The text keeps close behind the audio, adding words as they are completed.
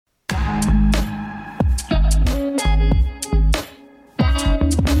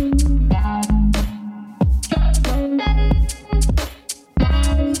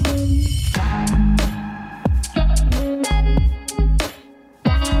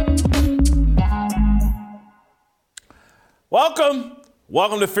Welcome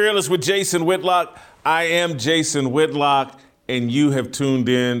to Fearless with Jason Whitlock. I am Jason Whitlock, and you have tuned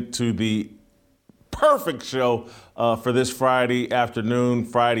in to the perfect show for this Friday afternoon,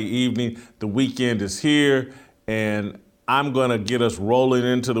 Friday evening. The weekend is here, and I'm going to get us rolling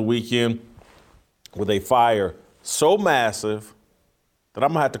into the weekend with a fire so massive that I'm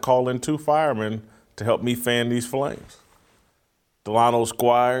going to have to call in 2 firemen to help me fan these flames. Delano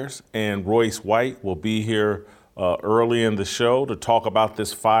Squires and Royce White will be here early in the show to talk about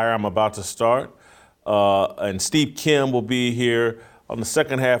this fire I'm about to start. And Steve Kim will be here on the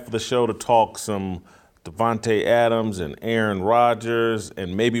second half of the show to talk some Davante Adams and Aaron Rodgers,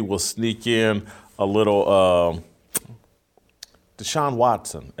 and maybe we'll sneak in a little Deshaun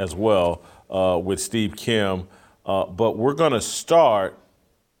Watson as well with Steve Kim. But we're going to start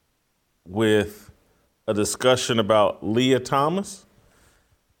with a discussion about Leah Thomas.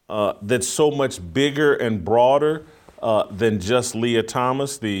 That's so much bigger and broader than just Leah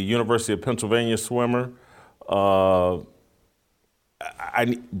Thomas, the University of Pennsylvania swimmer.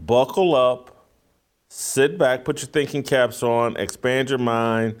 Buckle up, sit back, put your thinking caps on, expand your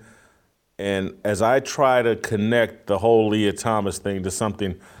mind, and as I try to connect the whole Leah Thomas thing to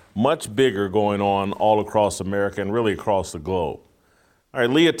something much bigger going on all across America and really across the globe. All right,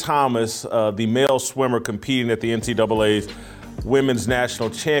 Leah Thomas, the male swimmer competing at the NCAA's Women's National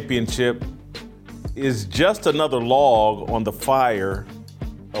Championship, is just another log on the fire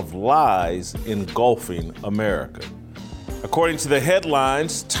of lies engulfing America. According to the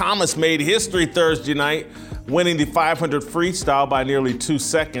headlines, Thomas made history Thursday night, winning the 500 freestyle by nearly 2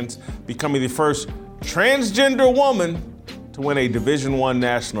 seconds, becoming the first transgender woman to win a Division I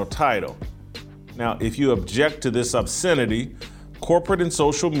national title. Now, if you object to this obscenity, corporate and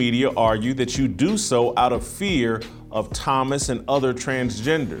social media argue that you do so out of fear of Thomas and other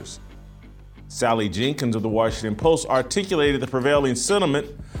transgenders. Sally Jenkins of the Washington Post articulated the prevailing sentiment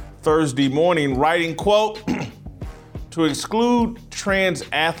Thursday morning, writing, quote, "To exclude trans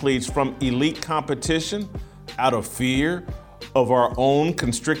athletes from elite competition out of fear of our own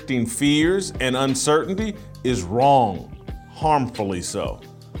constricting fears and uncertainty is wrong, harmfully so."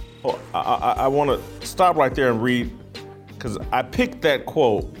 Oh, I want to stop right there and read, because I picked that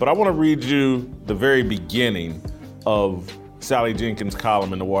quote, but I want to read you the very beginning of Sally Jenkins'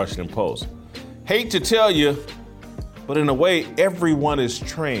 column in the Washington Post. "Hate to tell you, but in a way, everyone is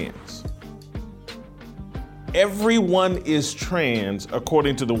trans. Everyone is trans,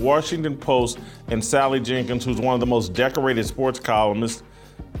 according to the Washington Post and Sally Jenkins, who's one of the most decorated sports columnists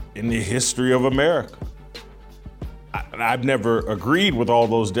in the history of America." I've never agreed with all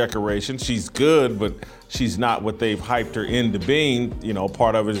those decorations. She's good, but she's not what they've hyped her into being. You know,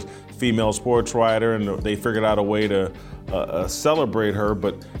 part of it is female sports writer, and they figured out a way to celebrate her.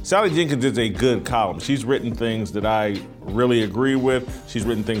 But Sally Jenkins is a good column. She's written things that I really agree with. She's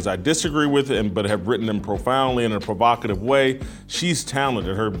written things I disagree with, but have written them profoundly in a provocative way. She's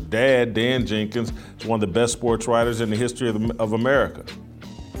talented. Her dad, Dan Jenkins, is one of the best sports writers in the history of America.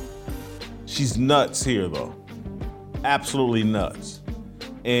 She's nuts here, though. Absolutely nuts.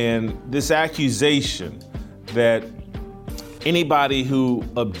 And this accusation that anybody who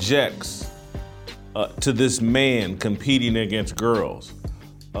objects to this man competing against girls,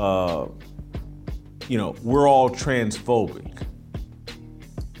 we're all transphobic.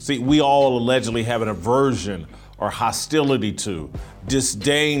 See, we all allegedly have an aversion or hostility to,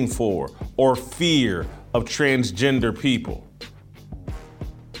 disdain for, or fear of transgender people.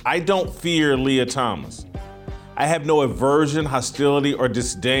 I don't fear Leah Thomas. I have no aversion, hostility, or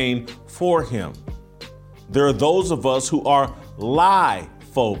disdain for him. There are those of us who are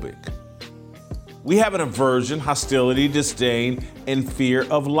lie-phobic. We have an aversion, hostility, disdain, and fear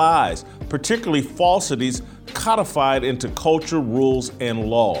of lies, particularly falsities codified into culture, rules, and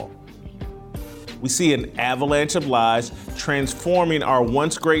law. We see an avalanche of lies transforming our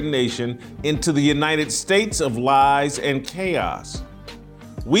once great nation into the United States of lies and chaos.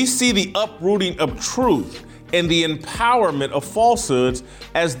 We see the uprooting of truth and the empowerment of falsehoods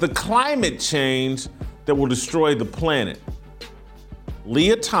as the climate change that will destroy the planet.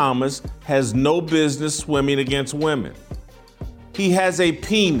 Leah Thomas has no business swimming against women. He has a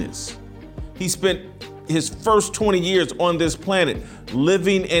penis. He spent his first 20 years on this planet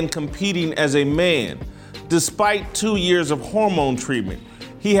living and competing as a man. Despite 2 years of hormone treatment,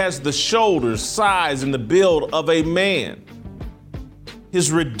 he has the shoulders, size, and the build of a man. His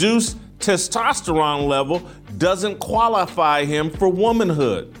reduced testosterone level doesn't qualify him for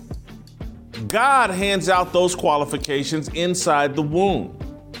womanhood. God hands out those qualifications inside the womb.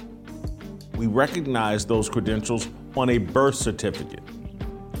 We recognize those credentials on a birth certificate.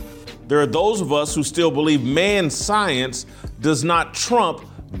 There are those of us who still believe man's science does not trump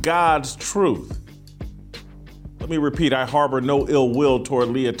God's truth. Let me repeat, I harbor no ill will toward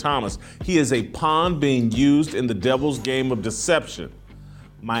Leah Thomas. He is a pawn being used in the devil's game of deception.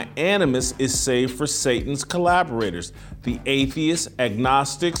 My animus is saved for Satan's collaborators, the atheists,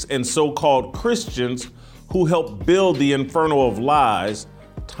 agnostics, and so-called Christians who helped build the inferno of lies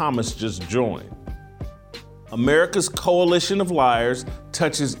Thomas just joined. America's coalition of liars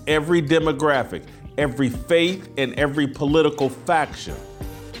touches every demographic, every faith, and every political faction.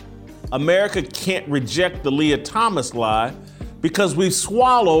 America can't reject the Leah Thomas lie because we've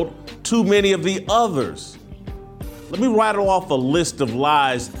swallowed too many of the others. Let me rattle off a list of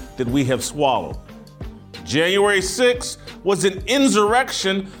lies that we have swallowed. January 6th was an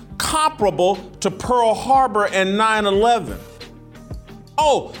insurrection comparable to Pearl Harbor and 9/11.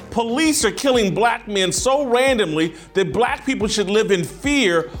 Oh, police are killing black men so randomly that black people should live in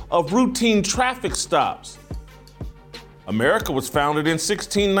fear of routine traffic stops. America was founded in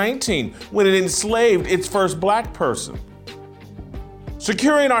 1619 when it enslaved its first black person.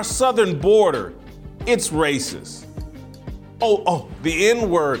 Securing our southern border, it's racist. Oh, the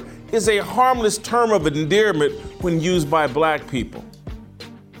N-word is a harmless term of endearment when used by black people.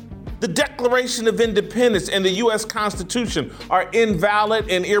 The Declaration of Independence and the U.S. Constitution are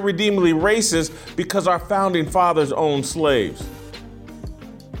invalid and irredeemably racist because our founding fathers owned slaves.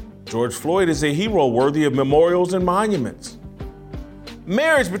 George Floyd is a hero worthy of memorials and monuments.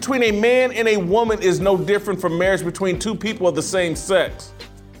 Marriage between a man and a woman is no different from marriage between two people of the same sex.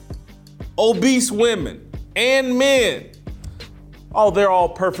 Obese women and men, oh, they're all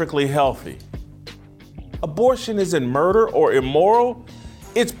perfectly healthy. Abortion isn't murder or immoral.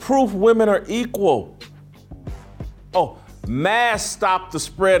 It's proof women are equal. Oh, masks stop the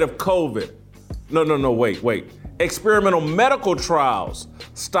spread of COVID. No, wait. Experimental medical trials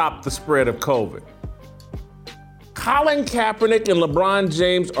stop the spread of COVID. Colin Kaepernick and LeBron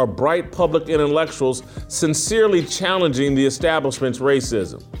James are bright public intellectuals sincerely challenging the establishment's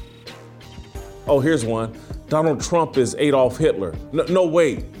racism. Oh, here's one. Donald Trump is Adolf Hitler. No,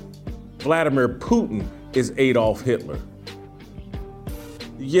 wait. Vladimir Putin is Adolf Hitler.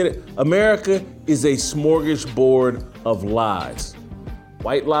 You get it? America is a smorgasbord of lies.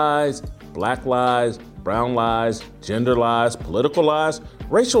 White lies, black lies, brown lies, gender lies, political lies,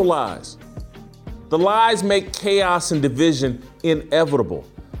 racial lies. The lies make chaos and division inevitable.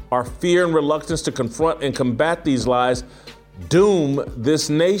 Our fear and reluctance to confront and combat these lies doom this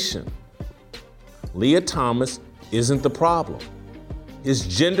nation. Leah Thomas isn't the problem. His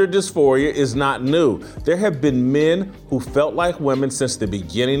gender dysphoria is not new. There have been men who felt like women since the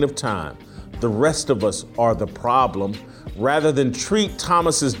beginning of time. The rest of us are the problem. Rather than treat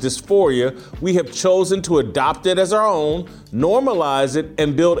Thomas's dysphoria, we have chosen to adopt it as our own, normalize it,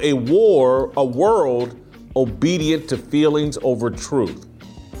 and build a world obedient to feelings over truth.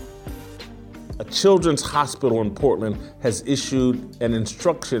 A children's hospital in Portland has issued an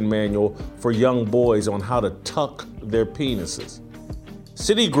instruction manual for young boys on how to tuck their penises.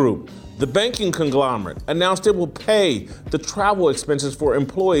 Citigroup, the banking conglomerate, announced it will pay the travel expenses for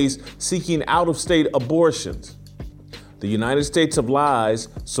employees seeking out-of-state abortions. The United States of Lies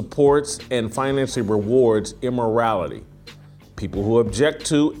supports and financially rewards immorality. People who object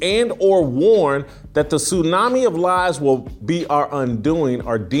to and or warn that the tsunami of lies will be our undoing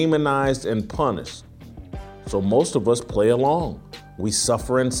are demonized and punished. So most of us play along. We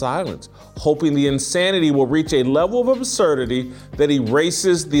suffer in silence, hoping the insanity will reach a level of absurdity that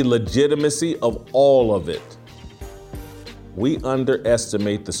erases the legitimacy of all of it. We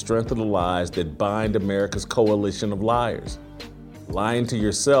underestimate the strength of the lies that bind America's coalition of liars. Lying to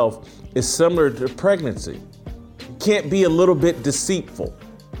yourself is similar to pregnancy. You can't be a little bit deceitful.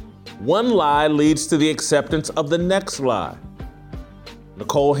 One lie leads to the acceptance of the next lie.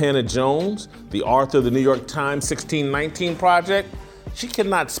 Nicole Hannah-Jones, the author of the New York Times 1619 Project, she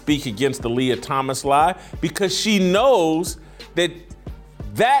cannot speak against the Leah Thomas lie because she knows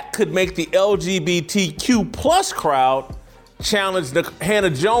that could make the LGBTQ plus crowd challenge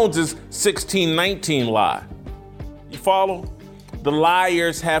Hannah-Jones's 1619 lie. You follow? The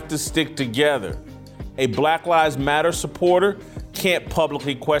liars have to stick together. A Black Lives Matter supporter can't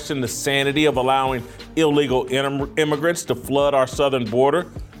publicly question the sanity of allowing illegal immigrants to flood our southern border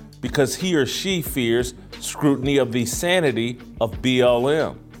because he or she fears scrutiny of the sanity of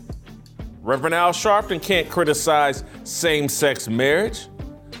BLM. Reverend Al Sharpton can't criticize same-sex marriage.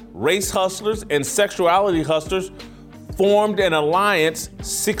 Race hustlers and sexuality hustlers formed an alliance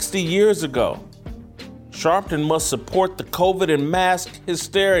 60 years ago. Sharpton must support the COVID and mask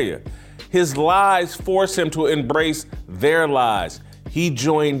hysteria. His lies force him to embrace their lies. he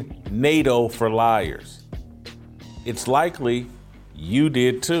joined NATO for liars. It's likely you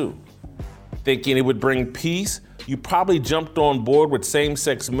did too. Thinking it would bring peace, you probably jumped on board with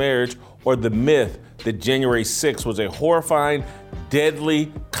same-sex marriage or the myth that January 6th was a horrifying, deadly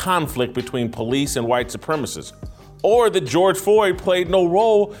conflict between police and white supremacists, or that George Floyd played no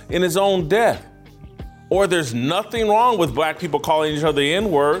role in his own death, or there's nothing wrong with black people calling each other the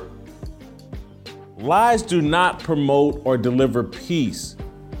N-word. Lies do not promote or deliver peace.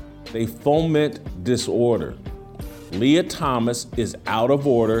 They foment disorder. Leah Thomas is out of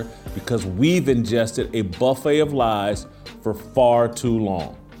order because we've ingested a buffet of lies for far too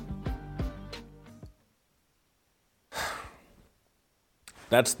long.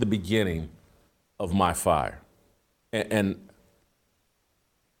 That's the beginning of my fire. And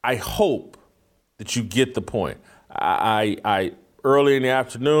I hope that you get the point. I early in the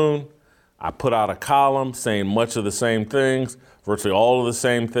afternoon, I put out a column saying much of the same things, virtually all of the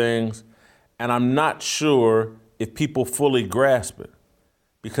same things, and I'm not sure if people fully grasp it,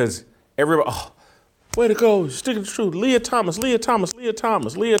 because everybody, oh, way to go, sticking to the truth, Leah Thomas, Leah Thomas, Leah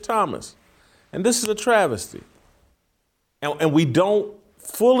Thomas, Leah Thomas. And this is a travesty. And we don't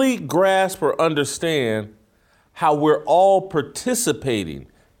fully grasp or understand how we're all participating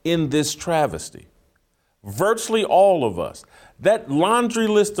in this travesty. Virtually all of us. That laundry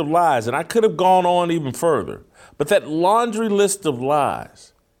list of lies, and I could have gone on even further, but that laundry list of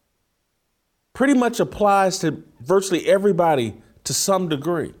lies pretty much applies to virtually everybody to some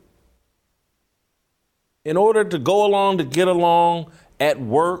degree. In order to go along, to get along at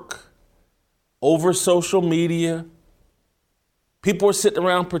work, over social media, people are sitting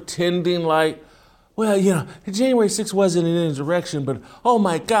around pretending like, well, you know, January 6th wasn't an insurrection, but oh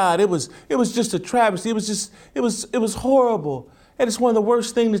my God, it was just a travesty. It was horrible. And it's one of the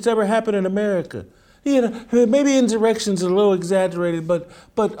worst things that's ever happened in America. You know, maybe insurrection's a little exaggerated, but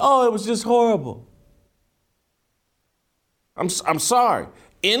oh, it was just horrible. I'm sorry.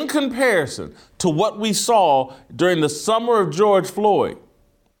 In comparison to what we saw during the summer of George Floyd,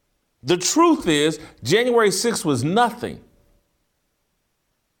 the truth is January 6th was nothing.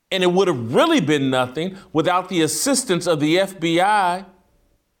 And it would have really been nothing without the assistance of the FBI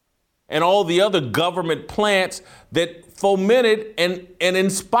and all the other government plants that fomented and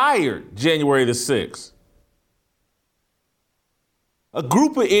inspired January the 6th. A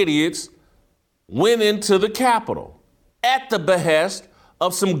group of idiots went into the Capitol at the behest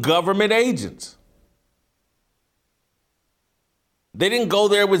of some government agents. They didn't go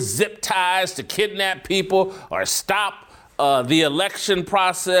there with zip ties to kidnap people or stop the election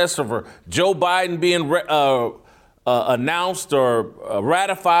process or for Joe Biden being announced or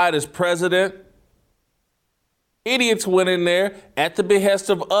ratified as president. Idiots went in there at the behest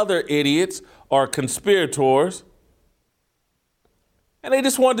of other idiots or conspirators. And they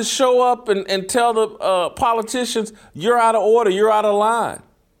just wanted to show up and tell the politicians, you're out of order, you're out of line.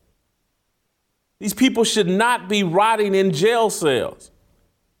 These people should not be rotting in jail cells.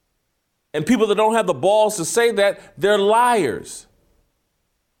 And people that don't have the balls to say that, they're liars.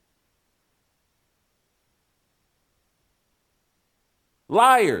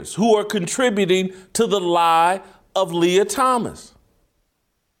 Liars who are contributing to the lie of Leah Thomas.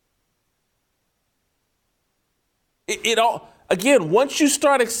 Again, once you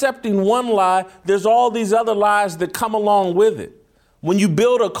start accepting one lie, there's all these other lies that come along with it. When you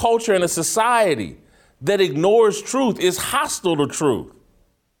build a culture and a society that ignores truth, is hostile to truth,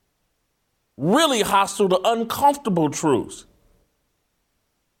 really hostile to uncomfortable truths,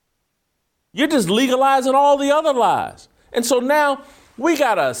 you're just legalizing all the other lies. And so now we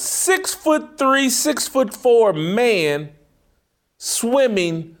got a 6'3", 6'4" man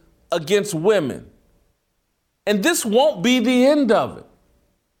swimming against women. And this won't be the end of it.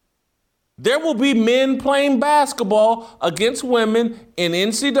 There will be men playing basketball against women in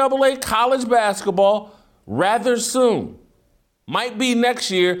NCAA college basketball rather soon. Might be next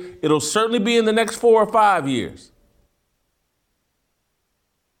year. It'll certainly be in the next 4 or 5 years.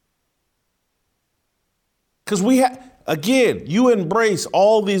 Because again, you embrace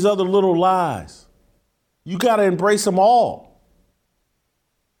all these other little lies. You got to embrace them all.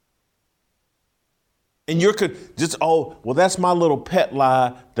 And you're just, oh, well, that's my little pet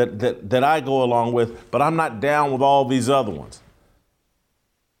lie that I go along with, but I'm not down with all these other ones.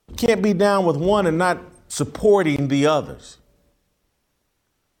 You can't be down with one and not supporting the others.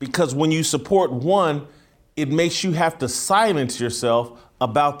 Because when you support one, it makes you have to silence yourself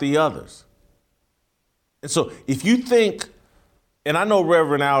about the others. And so if you think, and I know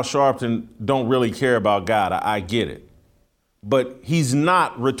Reverend Al Sharpton don't really care about God, I get it, but he's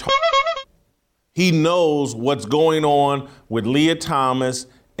not retarded. He knows what's going on with Leah Thomas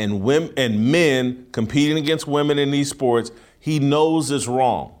and women and men competing against women in these sports. He knows it's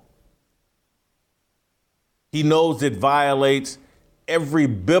wrong. He knows it violates every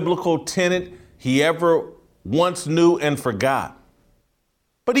biblical tenet he ever once knew and forgot.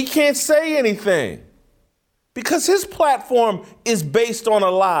 But he can't say anything because his platform is based on a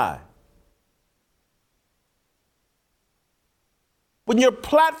lie. When your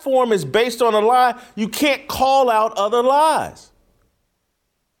platform is based on a lie, you can't call out other lies.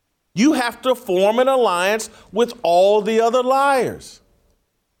 You have to form an alliance with all the other liars.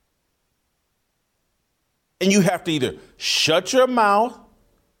 And you have to either shut your mouth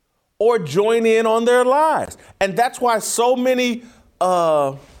or join in on their lies. And that's why so many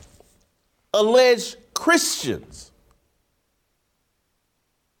alleged Christians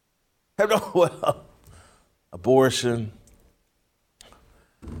have, well, abortion,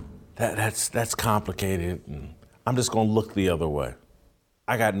 that's complicated, and I'm just going to look the other way.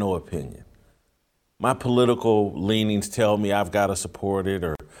 I got no opinion. My political leanings tell me I've got to support it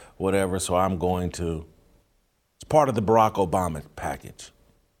or whatever, so I'm going to. It's part of the Barack Obama package.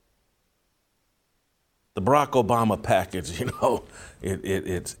 The Barack Obama package, you know,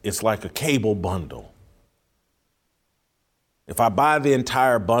 it's like a cable bundle. If I buy the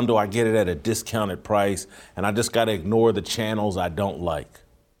entire bundle, I get it at a discounted price, and I just got to ignore the channels I don't like.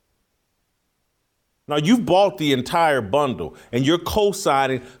 Now, you've bought the entire bundle, and you're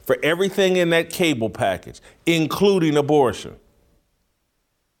co-signing for everything in that cable package, including abortion.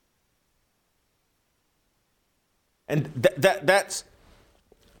 And that's,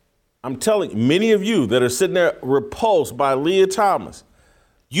 I'm telling you, many of you that are sitting there repulsed by Leah Thomas,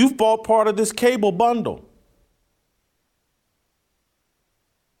 you've bought part of this cable bundle.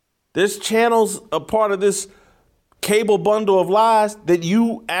 There's channels a part of this cable bundle of lies that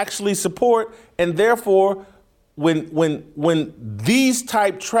you actually support, and therefore, when these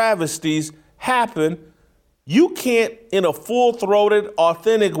type travesties happen, you can't, in a full-throated,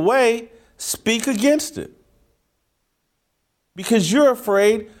 authentic way, speak against it. Because you're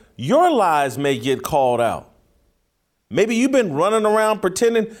afraid your lies may get called out. Maybe you've been running around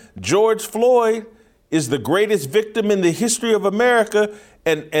pretending George Floyd is the greatest victim in the history of America,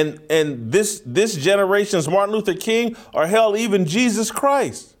 and this generation's Martin Luther King, or hell, even Jesus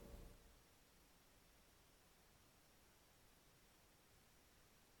Christ.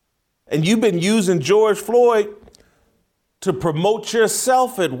 And you've been using George Floyd to promote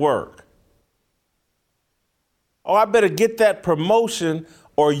yourself at work. Oh, I better get that promotion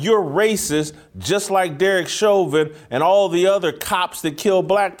or you're racist, just like Derek Chauvin and all the other cops that kill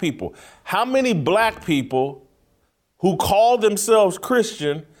black people. How many black people who call themselves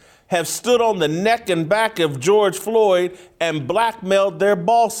Christian have stood on the neck and back of George Floyd and blackmailed their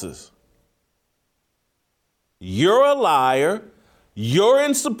bosses? You're a liar. You're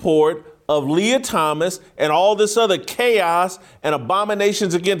in support of Leah Thomas and all this other chaos and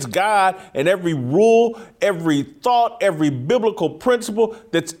abominations against God and every rule, every thought, every biblical principle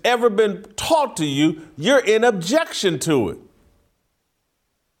that's ever been taught to you. You're in objection to it.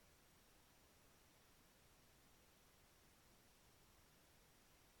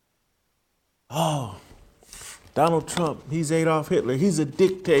 Oh, Donald Trump, he's Adolf Hitler. He's a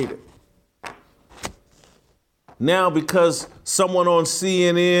dictator. Now, because someone on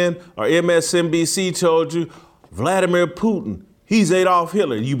CNN or MSNBC told you, Vladimir Putin, he's Adolf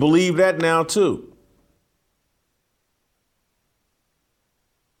Hitler. You believe that now, too.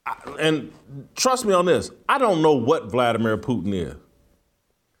 And trust me on this, I don't know what Vladimir Putin is.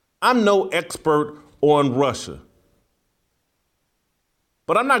 I'm no expert on Russia.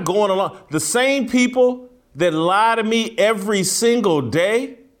 But I'm not going along. The same people that lie to me every single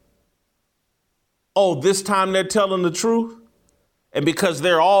day, oh, this time they're telling the truth. And because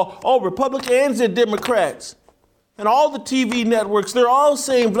they're all, Republicans and Democrats and all the TV networks, they're all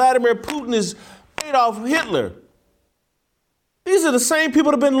saying Vladimir Putin is Adolf Hitler. These are the same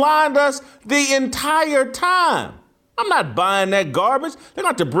people that have been lying to us the entire time. I'm not buying that garbage. They're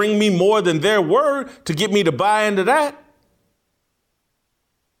not to bring me more than their word to get me to buy into that.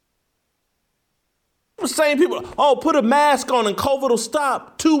 The same people, put a mask on and COVID will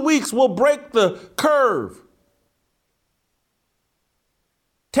stop. 2 weeks will break the curve.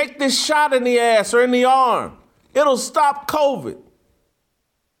 Take this shot in the ass or in the arm. It'll stop COVID.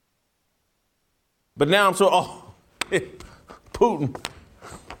 But now I'm Putin,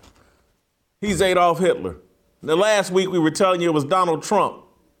 he's Adolf Hitler. The last week we were telling you it was Donald Trump.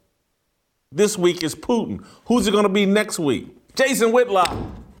 This week is Putin. Who's it going to be next week? Jason Whitlock.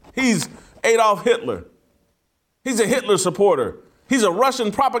 He's Adolf Hitler. He's a Hitler supporter. He's a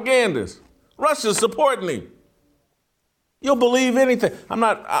Russian propagandist. Russia's supporting him. You'll believe anything.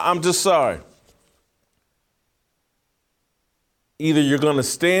 I'm just sorry. Either you're going to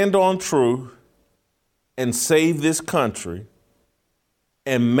stand on truth and save this country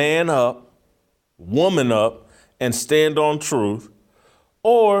and man up, woman up, and stand on truth,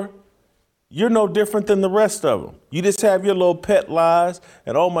 or you're no different than the rest of them. You just have your little pet lies,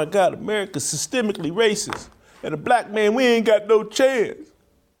 and oh my God, America's systemically racist. And a black man, we ain't got no chance.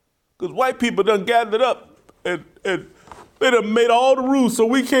 Because white people done gathered up and they done made all the rules so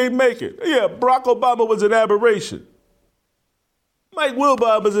we can't make it. Yeah, Barack Obama was an aberration. Mike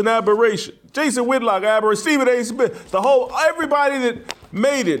Wilbur was an aberration. Jason Whitlock, aberration. Stephen A. Smith, everybody that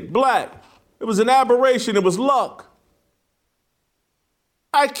made it black, it was an aberration. It was luck.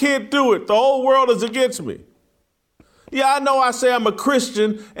 I can't do it. The whole world is against me. Yeah, I know I say I'm a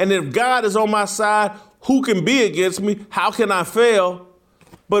Christian, and if God is on my side, who can be against me? How can I fail?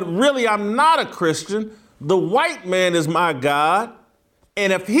 But really, I'm not a Christian. The white man is my God.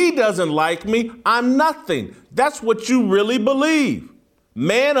 And if he doesn't like me, I'm nothing. That's what you really believe.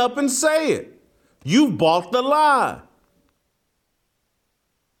 Man up and say it. You've bought the lie.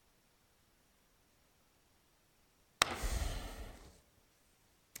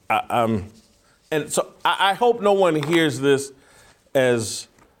 And so I hope no one hears this as,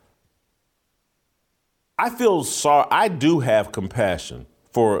 I feel sorry. I do have compassion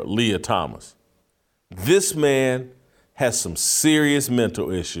for Leah Thomas. This man has some serious mental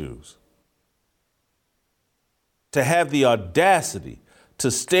issues. To have the audacity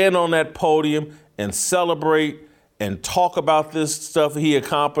to stand on that podium and celebrate and talk about this stuff he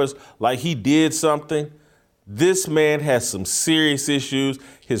accomplished like he did something, this man has some serious issues.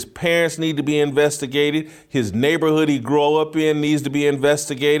 His parents need to be investigated. His neighborhood he grew up in needs to be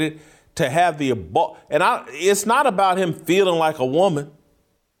investigated. To have it's not about him feeling like a woman.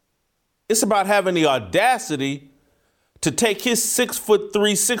 It's about having the audacity to take his 6'3",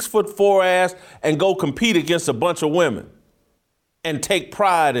 6'4" ass and go compete against a bunch of women and take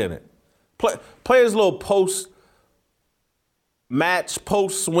pride in it. Play his little post-match,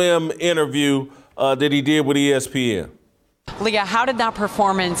 post-swim interview that he did with ESPN. Leah, how did that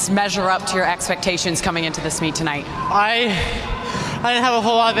performance measure up to your expectations coming into this meet tonight? I didn't have a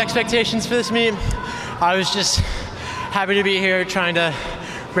whole lot of expectations for this meet. I was just happy to be here, trying to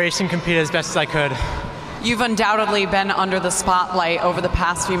race and compete as best as I could. You've undoubtedly been under the spotlight over the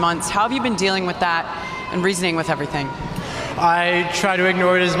past few months. How have you been dealing with that and reasoning with everything? I try to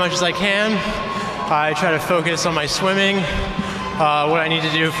ignore it as much as I can. I try to focus on my swimming, what I need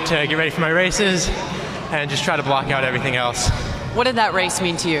to do to get ready for my races, and just try to block out everything else. What did that race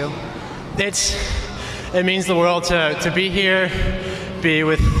mean to you? It means the world to be here, be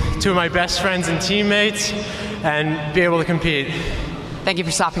with two of my best friends and teammates, and be able to compete. Thank you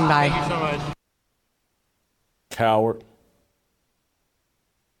for stopping by. Thank you so much. Coward.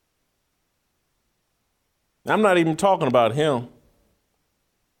 I'm not even talking about him.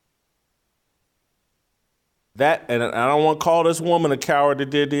 And I don't want to call this woman a coward that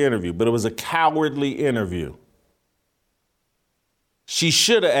did the interview, but it was a cowardly interview. She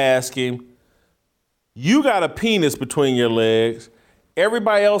should have asked him, you got a penis between your legs.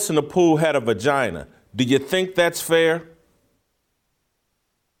 Everybody else in the pool had a vagina. Do you think that's fair?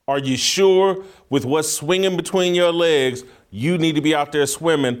 Are you sure with what's swinging between your legs, you need to be out there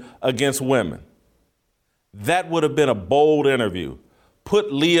swimming against women? That would have been a bold interview.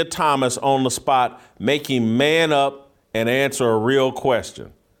 Put Leah Thomas on the spot, make him man up and answer a real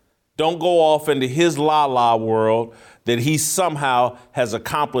question. Don't go off into his la-la world that he somehow has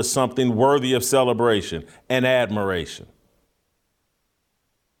accomplished something worthy of celebration and admiration.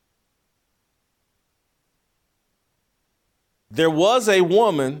 There was a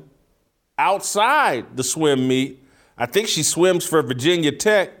woman outside the swim meet. I think she swims for Virginia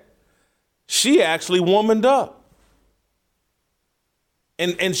Tech. She actually womaned up.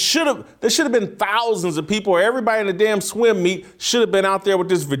 And there should have been thousands of people, or everybody in the damn swim meet should have been out there with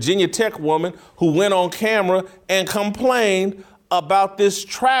this Virginia Tech woman who went on camera and complained about this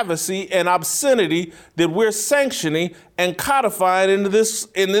travesty and obscenity that we're sanctioning and codifying into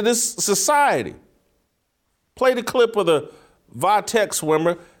this society. Play the clip of the Tech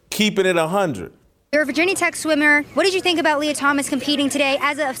swimmer keeping it 100. You're a Virginia Tech swimmer. What did you think about Leah Thomas competing today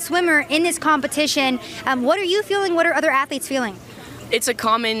as a swimmer in this competition? What are you feeling? What are other athletes feeling? It's a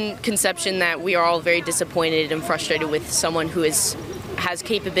common conception that we are all very disappointed and frustrated with someone who has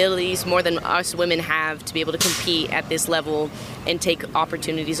capabilities more than us women have to be able to compete at this level and take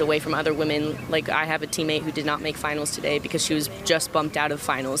opportunities away from other women. Like, I have a teammate who did not make finals today because she was just bumped out of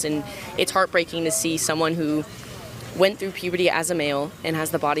finals, and it's heartbreaking to see someone who went through puberty as a male and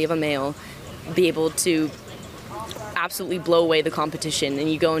has the body of a male be able to absolutely blow away the competition,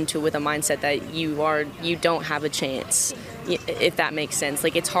 and you go into it with a mindset that you don't have a chance, if that makes sense.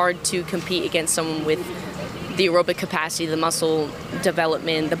 Like, it's hard to compete against someone with the aerobic capacity, the muscle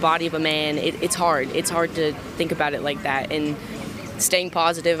development, the body of a man. It's hard. It's hard to think about it like that. And staying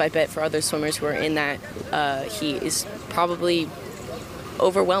positive, I bet, for other swimmers who are in that heat is probably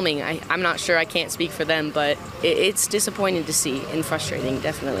overwhelming. I'm not sure. I can't speak for them, but it's disappointing to see and frustrating,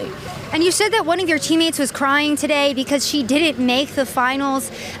 definitely. And you said that one of your teammates was crying today because she didn't make the finals.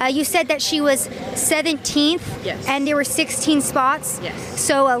 You said that she was 17th, yes, and there were 16 spots. Yes.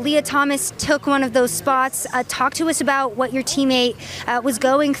 So Leah Thomas took one of those spots. Talk to us about what your teammate was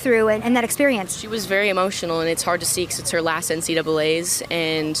going through and that experience. She was very emotional, and it's hard to see because it's her last NCAAs,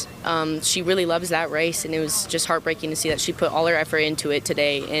 and she really loves that race, and it was just heartbreaking to see that she put all her effort into it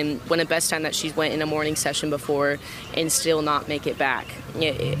today, and when the best time that she went in a morning session before and still not make it back.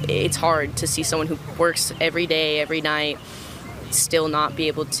 It's hard to see someone who works every day, every night, still not be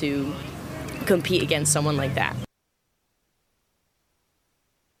able to compete against someone like that.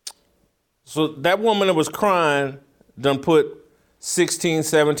 So that woman that was crying done put 16,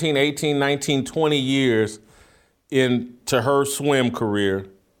 17, 18, 19, 20 years into her swim career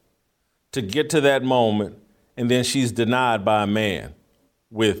to get to that moment, and then she's denied by a man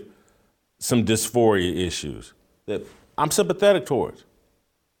with some dysphoria issues that I'm sympathetic towards.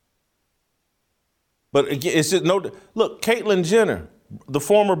 But again, it's just look, Caitlyn Jenner, the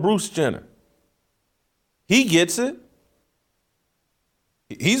former Bruce Jenner, he gets it.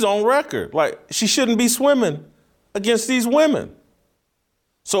 He's on record. Like, she shouldn't be swimming against these women.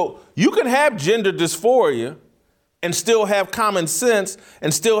 So you can have gender dysphoria and still have common sense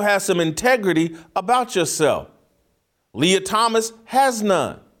and still have some integrity about yourself. Leah Thomas has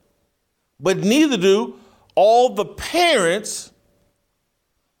none. But neither do all the parents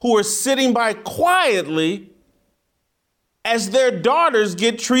who are sitting by quietly as their daughters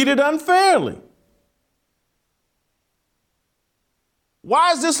get treated unfairly.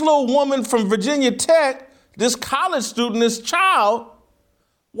 Why is this little woman from Virginia Tech, this college student, this child,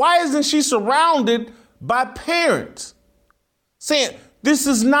 why isn't she surrounded by parents saying, this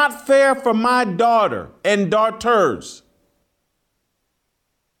is not fair for my daughter and daughters?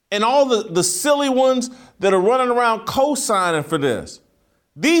 And all the silly ones that are running around co-signing for this.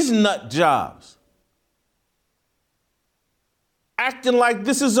 These nut jobs. Acting like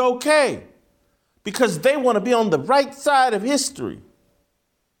this is okay because they want to be on the right side of history.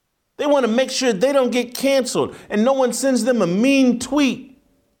 They want to make sure they don't get canceled and no one sends them a mean tweet.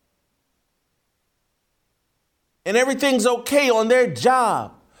 And everything's okay on their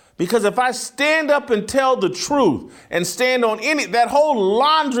job. Because if I stand up and tell the truth and stand on that whole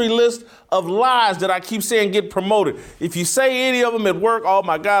laundry list of lies that I keep saying get promoted, if you say any of them at work, oh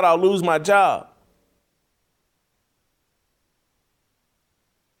my God, I'll lose my job.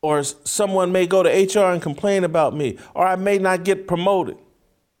 Or someone may go to HR and complain about me, or I may not get promoted.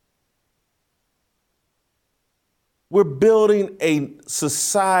 We're building a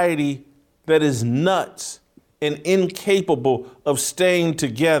society that is nuts and incapable of staying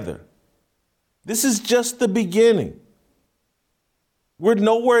together. This is just the beginning. We're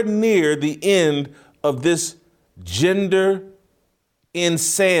nowhere near the end of this gender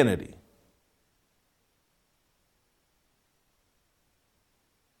insanity.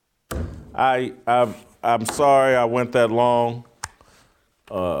 I'm sorry I went that long.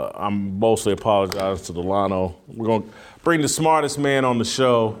 I'm mostly apologizing to Delano. We're going to bring the smartest man on the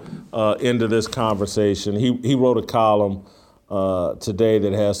show into this conversation. He wrote a column today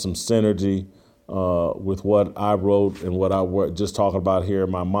that has some synergy with what I wrote and what I just talking about here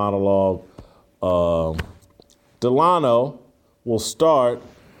in my monologue. Delano, we'll start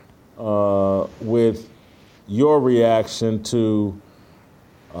with your reaction to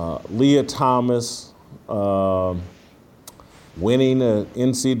Leah Thomas winning an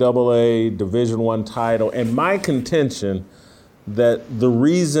NCAA Division I title, and my contention that the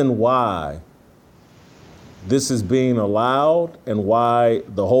reason why this is being allowed and why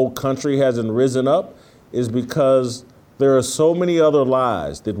the whole country hasn't risen up is because there are so many other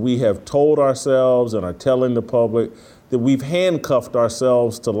lies that we have told ourselves and are telling the public that we've handcuffed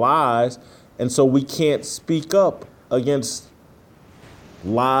ourselves to lies, and so we can't speak up against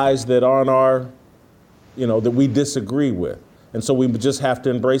lies that aren't our, that we disagree with. And so we just have to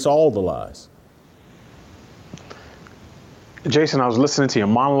embrace all the lies. Jason, I was listening to your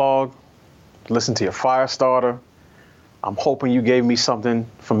monologue, listening to your fire starter. I'm hoping you gave me something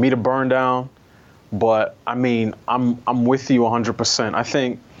for me to burn down. But I mean, I'm with you 100%. I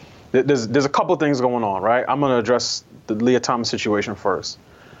think that there's a couple of things going on, right? I'm going to address the Leah Thomas situation first.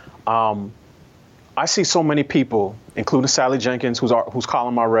 I see so many people, including Sally Jenkins, whose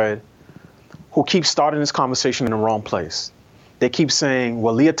column I read, who keep starting this conversation in the wrong place. They keep saying,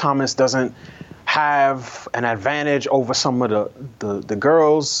 well, Leah Thomas doesn't have an advantage over some of the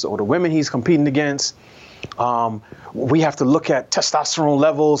girls or the women he's competing against. We have to look at testosterone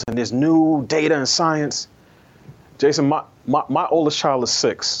levels, and there's new data and science. Jason, my oldest child is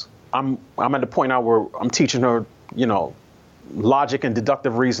 6. I'm at the point now where I'm teaching her, logic and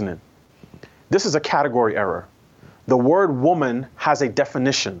deductive reasoning. This is a category error. The word woman has a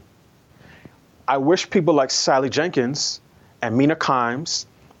definition. I wish people like Sally Jenkins and Mina Kimes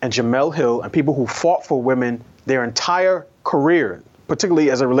and Jamel Hill and people who fought for women their entire career,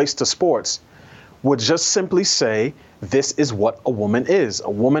 particularly as it relates to sports, would just simply say, this is what a woman is. A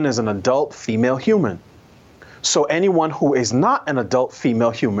woman is an adult female human. So anyone who is not an adult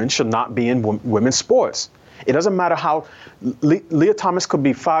female human should not be in women's sports. It doesn't matter how Leah Thomas could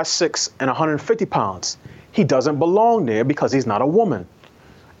be 5'6" and 150 pounds. He doesn't belong there because he's not a woman.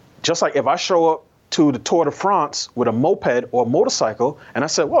 Just like if I show up to the Tour de France with a moped or a motorcycle and I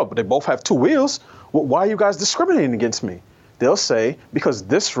said, well, but they both have 2 wheels. Well, why are you guys discriminating against me? They'll say, because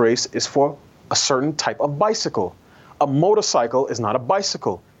this race is for a certain type of bicycle. A motorcycle is not a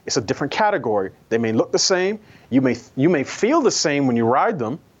bicycle. It's a different category. They may look the same. You may feel the same when you ride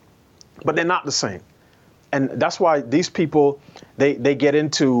them, but they're not the same. And that's why these people, they get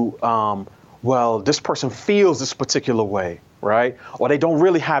into, well, this person feels this particular way, right? Or they don't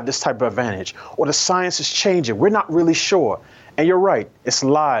really have this type of advantage. Or the science is changing. We're not really sure. And you're right. It's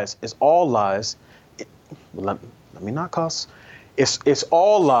lies. It's all lies. Let me not cuss. It's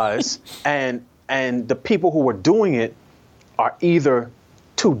all lies. And the people who are doing it are either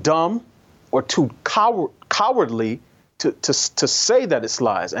too dumb or too cowardly to say that it's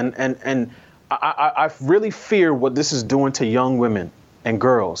lies. And I really fear what this is doing to young women and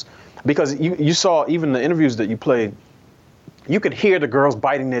girls, because you saw even the interviews that you played, you could hear the girls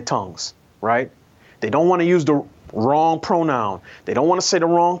biting their tongues, right? They don't want to use the wrong pronoun. They don't want to say the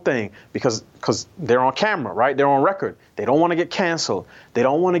wrong thing because they're on camera, right? They're on record. They don't want to get canceled. They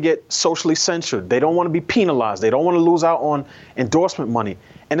don't want to get socially censored. They don't want to be penalized. They don't want to lose out on endorsement money.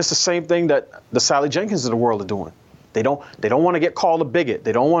 And it's the same thing that the Sally Jenkins of the world are doing. They don't want to get called a bigot.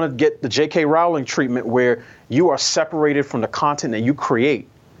 They don't want to get the J.K. Rowling treatment where you are separated from the content that you create,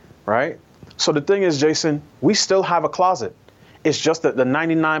 right? So the thing is, Jason, we still have a closet. It's just that the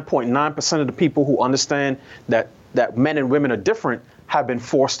 99.9% of the people who understand that men and women are different have been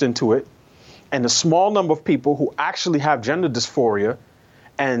forced into it. And the small number of people who actually have gender dysphoria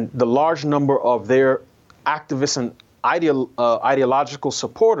and the large number of their activists and ideological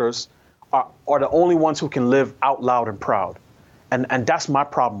supporters are the only ones who can live out loud and proud. And that's my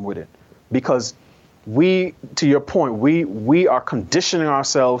problem with it. Because to your point, we are conditioning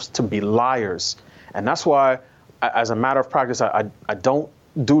ourselves to be liars. And that's why, as a matter of practice, I don't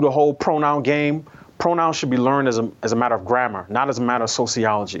do the whole pronoun game. Pronouns should be learned as a matter of grammar, not as a matter of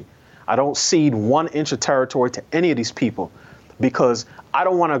sociology. I don't cede 1 inch of territory to any of these people because I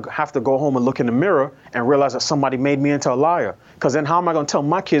don't want to have to go home and look in the mirror and realize that somebody made me into a liar. Because then how am I going to tell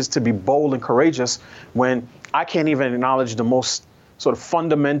my kids to be bold and courageous when I can't even acknowledge the most sort of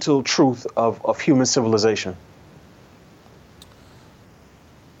fundamental truth of human civilization?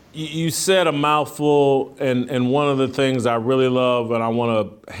 You said a mouthful, and one of the things I really love, and I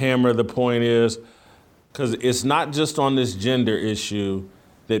want to hammer the point is, because it's not just on this gender issue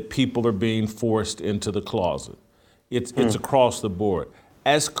that people are being forced into the closet. It's across the board.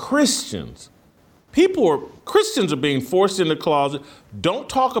 As Christians, Christians are being forced in the closet. Don't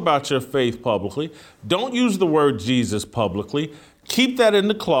talk about your faith publicly. Don't use the word Jesus publicly. Keep that in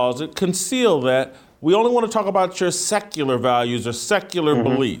the closet. Conceal that. We only want to talk about your secular values or secular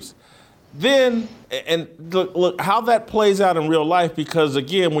beliefs. Then, and look how that plays out in real life, because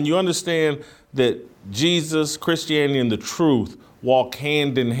again, when you understand that Jesus, Christianity, and the truth walk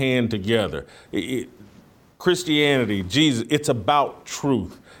hand in hand together. Christianity, Jesus, it's about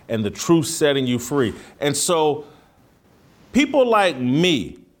truth and the truth setting you free. And so people like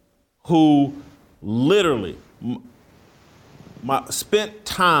me who literally spent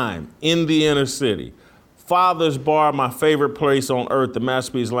time in the inner city, Father's Bar, my favorite place on earth, the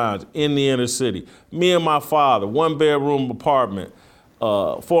Masterpiece Lounge, in the inner city. Me and my father, 1-bedroom apartment,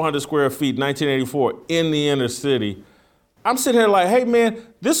 400 square feet, 1984, in the inner city. I'm sitting here like, hey man,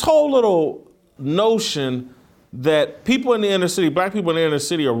 this whole little notion that people in the inner city, black people in the inner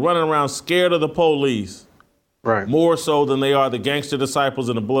city, are running around scared of the police, right? More so than they are the gangster disciples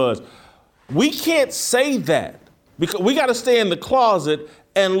and the Bloods. We can't say that because we got to stay in the closet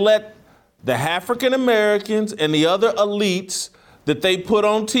and let the African Americans and the other elites that they put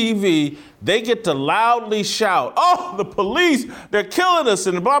on TV, they get to loudly shout, "Oh, the police, they're killing us,"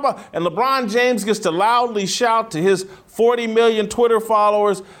 and blah, blah. And LeBron James gets to loudly shout to his 40 million Twitter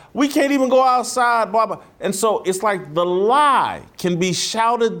followers, "We can't even go outside," blah, blah. And so it's like the lie can be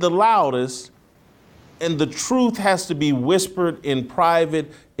shouted the loudest, and the truth has to be whispered in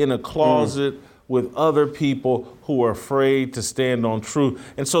private in a closet with other people who are afraid to stand on truth.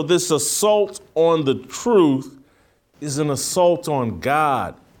 And so this assault on the truth is an assault on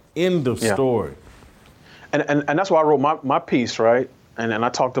God. End of story. And that's why I wrote my piece, right? And I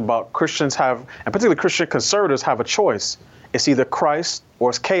talked about Christians have, and particularly Christian conservatives have a choice. It's either Christ or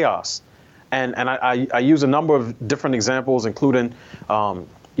it's chaos. And I use a number of different examples, including,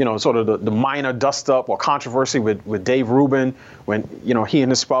 sort of the minor dust up or controversy with Dave Rubin when, he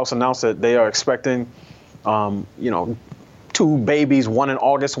and his spouse announced that they are expecting, 2 babies, one in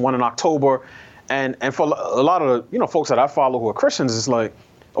August, one in October. And for a lot of the, folks that I follow who are Christians, it's like,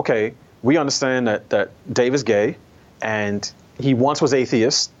 okay, we understand that Dave is gay and he once was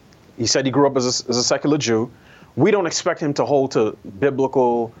atheist. He said he grew up as a secular Jew. We don't expect him to hold to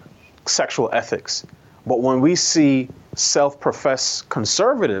biblical sexual ethics. But when we see self-professed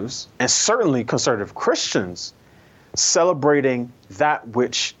conservatives, and certainly conservative Christians, celebrating that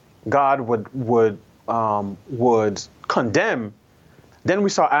which God would condemn, then we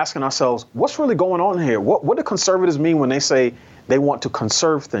start asking ourselves, what's really going on here? What do conservatives mean when they say they want to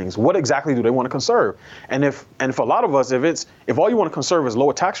conserve things? What exactly do they want to conserve? And for a lot of us, if all you want to conserve is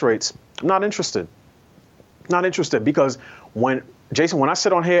lower tax rates, I'm not interested. Not interested, because when I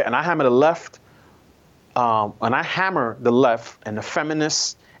sit on here and I hammer the left, and the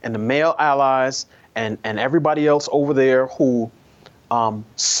feminists and the male allies and everybody else over there who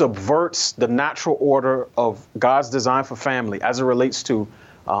subverts the natural order of God's design for family as it relates to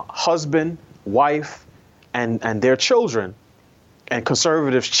husband, wife, and their children. And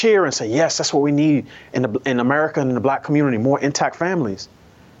conservatives cheer and say, yes, that's what we need in America and in the black community, more intact families.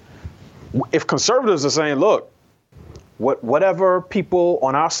 If conservatives are saying, look, whatever people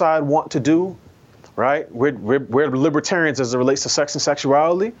on our side want to do, right, we're libertarians as it relates to sex and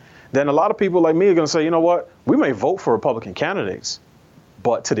sexuality, then a lot of people like me are going to say, you know what, we may vote for Republican candidates,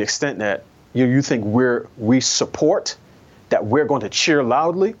 but to the extent that you think we support, that we're going to cheer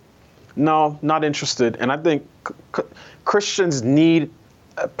loudly, no, not interested. And I think Christians need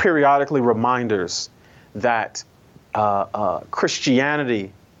periodically reminders that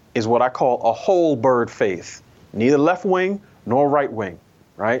Christianity is what I call a whole bird faith, neither left wing nor right wing,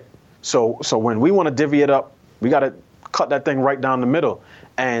 right? So when we want to divvy it up, we got to cut that thing right down the middle.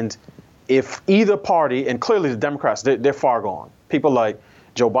 And if either party, and clearly the Democrats, they're far gone. People like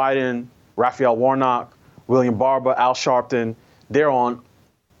Joe Biden, Raphael Warnock, William Barber, Al Sharpton, they're on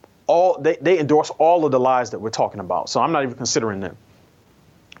they endorse all of the lies that we're talking about. So I'm not even considering them.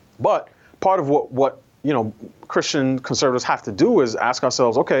 But part of what Christian conservatives have to do is ask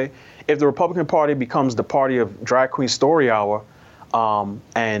ourselves, okay, if the Republican Party becomes the party of drag queen story hour,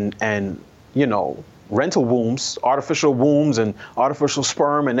 and rental wombs, artificial wombs and artificial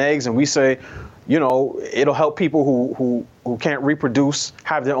sperm and eggs, and we say, it'll help people who can't reproduce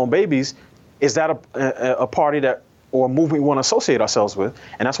have their own babies, is that a party that or a movement we want to associate ourselves with?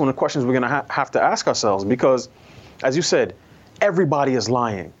 And that's one of the questions we're going to have to ask ourselves, because, as you said, everybody is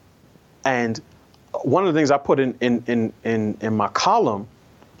lying. And one of the things I put in my column,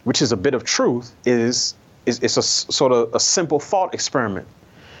 which is a bit of truth, is it's a sort of a simple thought experiment.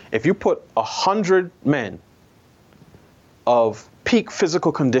 If you put 100 men of peak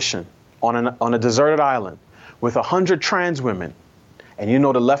physical condition on a deserted island with 100 trans women, and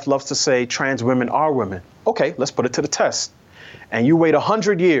the left loves to say trans women are women. Okay, let's put it to the test. And you wait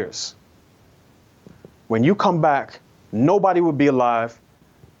 100 years. When you come back, nobody would be alive,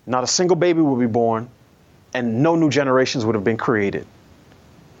 not a single baby would be born, and no new generations would have been created.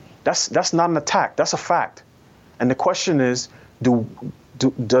 That's not an attack, that's a fact. And the question is, do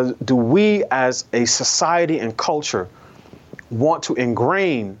we as a society and culture want to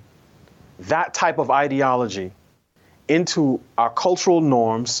ingrain that type of ideology into our cultural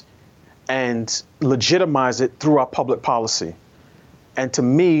norms and legitimize it through our public policy? And to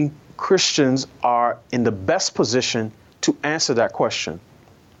me, Christians are in the best position to answer that question.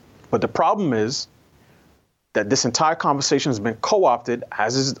 But the problem is that this entire conversation has been co-opted,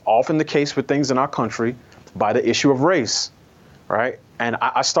 as is often the case with things in our country, by the issue of race, right? And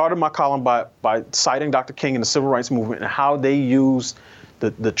I started my column by citing Dr. King and the Civil Rights Movement and how they used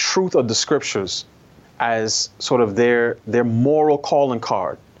the truth of the scriptures as sort of their moral calling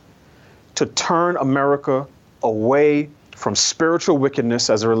card to turn America away from spiritual wickedness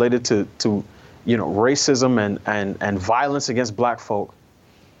as it related to racism and violence against black folk,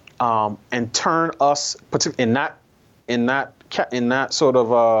 and turn us, particularly in that sort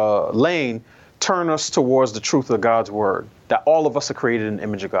of lane, turn us towards the truth of God's word, that all of us are created in the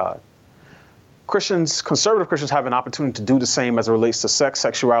image of God. Conservative Christians have an opportunity to do the same as it relates to sex,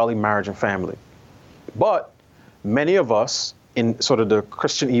 sexuality, marriage, and family. But many of us in sort of the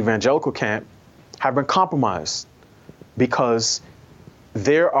Christian evangelical camp have been compromised because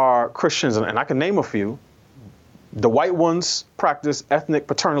there are Christians, and I can name a few. The white ones practice ethnic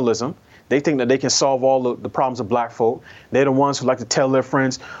paternalism. They think that they can solve all the problems of black folk. They're the ones who like to tell their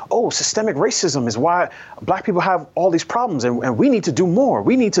friends, oh, systemic racism is why black people have all these problems, and we need to do more.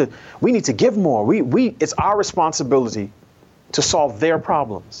 We need to give more. It's our responsibility to solve their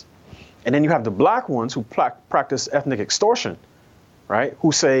problems. And then you have the black ones who practice ethnic extortion, right?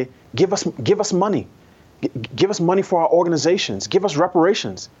 Who say, give us money. Give us money for our organizations. Give us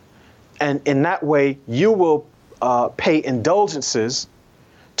reparations. And in that way, you will pay indulgences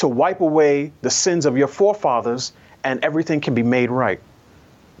to wipe away the sins of your forefathers, and everything can be made right.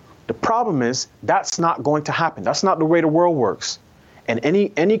 The problem is that's not going to happen. That's not the way the world works. And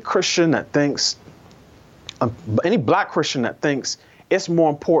any Christian that thinks, any black Christian that thinks it's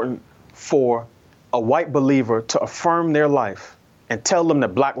more important for a white believer to affirm their life and tell them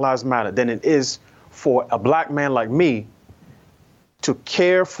that Black Lives Matter than it is for a black man like me to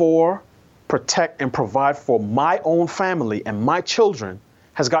care for, protect, and provide for my own family and my children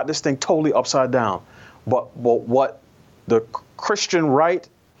has got this thing totally upside down. But what the Christian right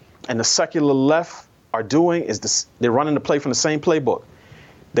and the secular left are doing is they're running the play from the same playbook.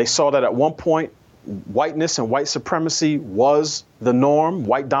 They saw that at one point, whiteness and white supremacy was the norm.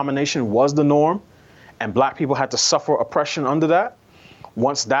 White domination was the norm. And black people had to suffer oppression under that.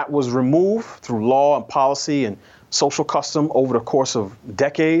 Once that was removed through law and policy and social custom over the course of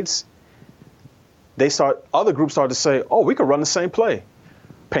decades, other groups started to say, oh, we could run the same play.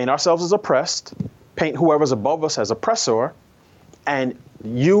 Paint ourselves as oppressed, paint whoever's above us as oppressor, and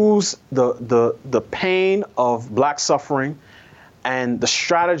use the pain of black suffering and the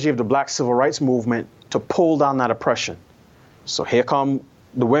strategy of the black civil rights movement to pull down that oppression. So here come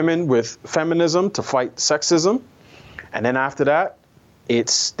the women with feminism to fight sexism. And then after that,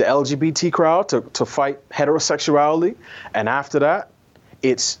 it's the LGBT crowd to fight heterosexuality. And after that,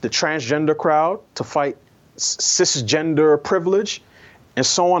 it's the transgender crowd to fight cisgender privilege, and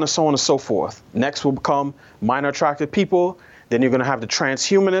so on and so on and so forth. Next will become minor attracted people. Then you're going to have the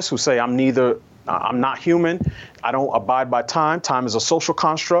transhumanists who say, I'm not human. I don't abide by time. Time is a social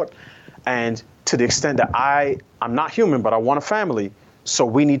construct. And to the extent that I'm not human, but I want a family, so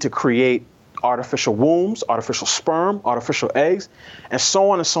we need to create artificial wombs, artificial sperm, artificial eggs, and so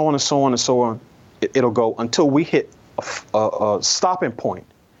on and so on and so on and so on. It'll go until we hit a stopping point.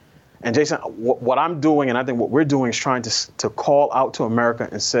 And Jason, what I'm doing, and I think what we're doing, is trying to call out to America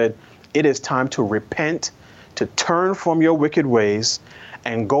and said, it is time to repent, to turn from your wicked ways,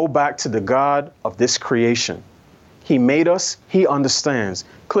 and go back to the God of this creation. He made us. He understands.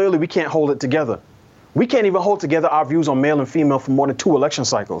 Clearly, we can't hold it together. We can't even hold together our views on male and female for more than 2 election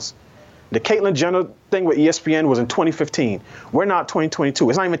cycles. The Caitlyn Jenner thing with ESPN was in 2015. We're not 2022.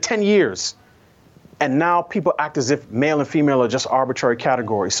 It's not even 10 years. And now people act as if male and female are just arbitrary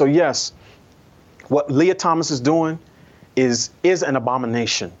categories. So yes, what Leah Thomas is doing is an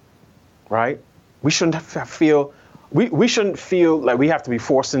abomination, right? We shouldn't feel like we have to be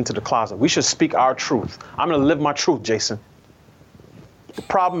forced into the closet. We should speak our truth. I'm going to live my truth, Jason. The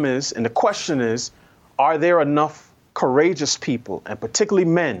problem is, and the question is, are there enough courageous people, and particularly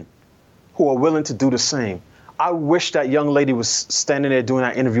men, who are willing to do the same? I wish that young lady was standing there doing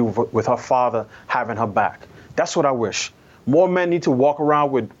that interview with her father, having her back. That's what I wish. More men need to walk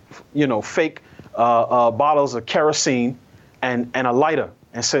around with, fake bottles of kerosene and a lighter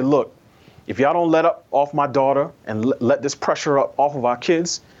and say, look, if y'all don't let up off my daughter and let this pressure up off of our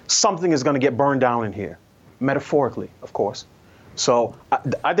kids, something is going to get burned down in here, metaphorically, of course. So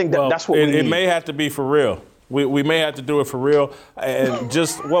I think that's what we need. It may have to be for real. We may have to do it for real. And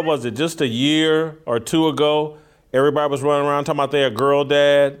just, what was it, just a year or 2 ago, everybody was running around talking about their girl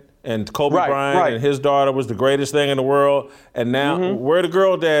dad and Kobe Bryant and his daughter was the greatest thing in the world. And now, where the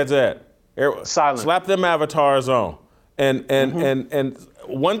girl dads at? Silent. Slap them avatars on. And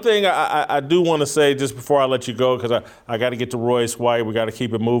one thing I do want to say just before I let you go, because I got to get to Royce White. We got to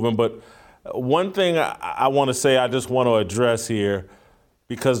keep it moving. But one thing I want to say, I just want to address here,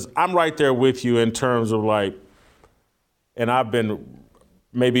 because I'm right there with you in terms of and I've been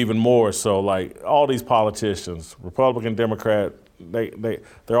maybe even more so, all these politicians, Republican, Democrat,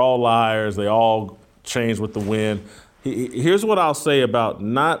 they're all liars. They all change with the wind. Here's what I'll say about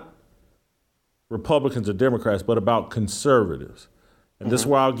not Republicans or Democrats, but about conservatives. And this is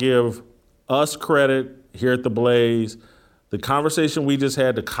where I'll give us credit here at The Blaze. The conversation we just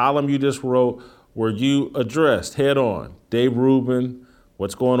had, the column you just wrote, where you addressed head on Dave Rubin,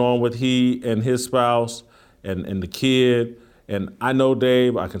 what's going on with he and his spouse and the kid. And I know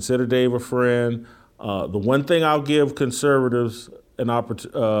Dave, I consider Dave a friend. The one thing I'll give conservatives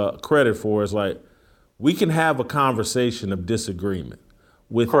credit for is like, we can have a conversation of disagreement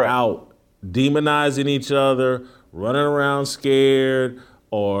without demonizing each other, running around scared,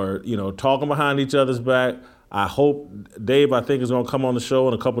 or talking behind each other's back. I hope Dave, I think, is going to come on the show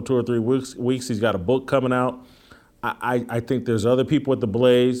in a couple, 2 or 3 weeks. He's got a book coming out. I think there's other people at The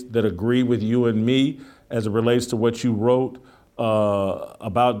Blaze that agree with you and me as it relates to what you wrote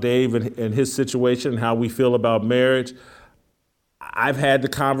about Dave and his situation and how we feel about marriage. I've had the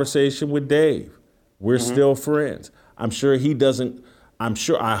conversation with Dave. We're still friends. I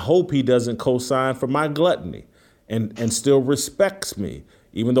hope he doesn't co-sign for my gluttony and still respects me,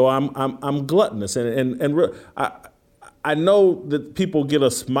 even though I'm gluttonous. And I know that people get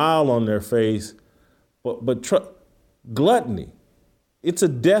a smile on their face, but gluttony, it's a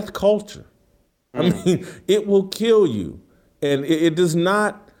death culture. I mean, it will kill you, and it does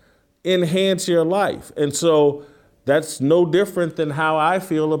not enhance your life. And so that's no different than how I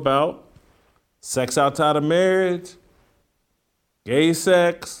feel about sex outside of marriage, gay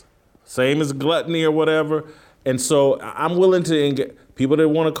sex, same as gluttony or whatever. And so I'm willing to engage. People that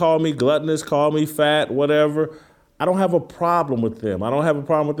want to call me gluttonous, call me fat, whatever, I don't have a problem with them. I don't have a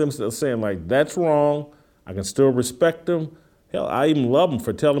problem with them saying, like, that's wrong. I can still respect them. Hell, I even love them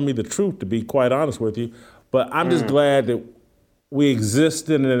for telling me the truth, to be quite honest with you. But I'm just glad that we exist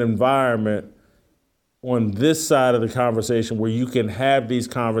in an environment on this side of the conversation where you can have these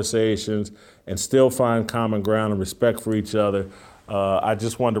conversations and still find common ground and respect for each other. I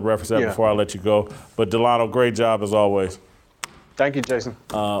just wanted to reference that before I let you go. But Delano, great job as always. Thank you, Jason.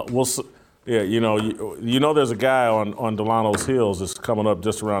 There's a guy on Delano's heels that's coming up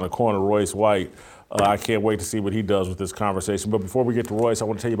just around the corner, Royce White. I can't wait to see what he does with this conversation. But before we get to Royce, I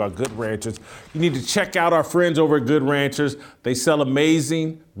want to tell you about Good Ranchers. You need to check out our friends over at Good Ranchers. They sell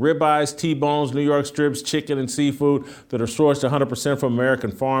amazing ribeyes, T-bones, New York strips, chicken, and seafood that are sourced 100% from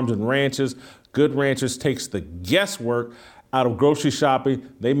American farms and ranches. Good Ranchers takes the guesswork out of grocery shopping.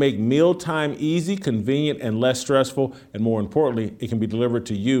 They make mealtime easy, convenient, and less stressful. And more importantly, it can be delivered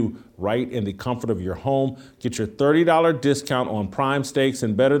to you right in the comfort of your home. Get your $30 discount on prime steaks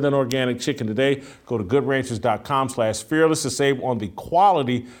and better than organic chicken today. Go to goodranchers.com/fearless to save on the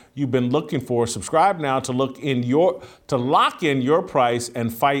quality you've been looking for. Subscribe now to lock in your price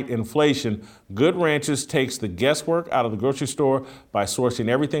and fight inflation. Good Ranchers takes the guesswork out of the grocery store by sourcing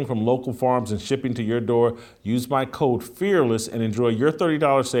everything from local farms and shipping to your door. Use my code FEARLESS and enjoy your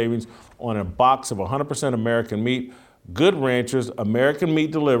 $30 savings on a box of 100% American meat. Good Ranchers, American meat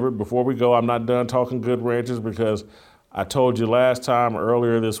delivered. Before we go, I'm not done talking Good Ranchers because I told you last time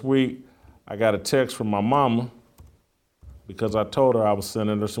earlier this week, I got a text from my mama because I told her I was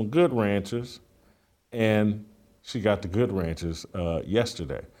sending her some Good Ranchers, and she got the Good Ranchers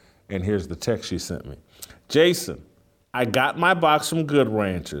yesterday. And here's the text she sent me. Jason, I got my box from Good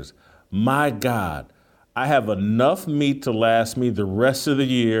Ranchers. My God, I have enough meat to last me the rest of the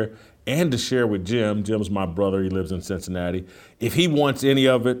year and to share with Jim. Jim's my brother. He lives in Cincinnati. If he wants any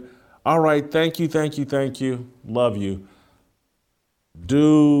of it, all right, thank you. Love you.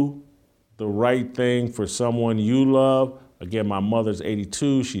 Do the right thing for someone you love. Again, my mother's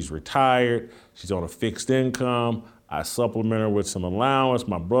 82. She's retired. She's on a fixed income. I supplement her with some allowance.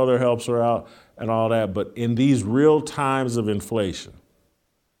 My brother helps her out and all that. But in these real times of inflation,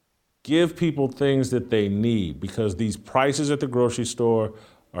 give people things that they need because these prices at the grocery store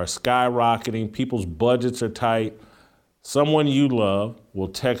are skyrocketing. People's budgets are tight. Someone you love will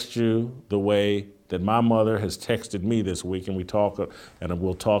text you the way that my mother has texted me this week, and we'll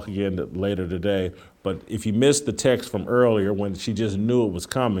talk again later today. But if you missed the text from earlier when she just knew it was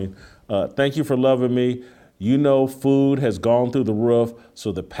coming, thank you for loving me. You know food has gone through the roof,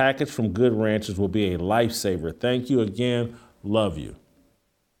 so the package from Good Ranchers will be a lifesaver. Thank you again. Love you.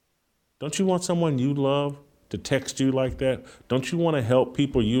 Don't you want someone you love to text you like that? Don't you want to help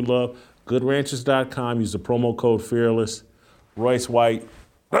people you love? GoodRanchers.com. Use the promo code FEARLESS. Royce White.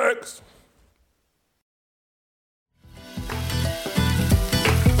 Thanks.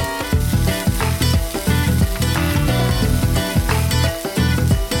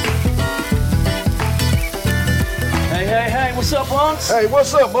 Hey, what's up, Unks? Hey,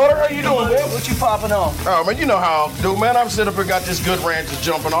 what's up, brother? How you doing, man? What you popping on? Oh, man, you know how I do, man. I'm sitting up here got this Good Ranchers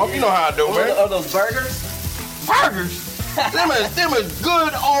jumping off. You know how I do, man. Are those burgers? Burgers? Them is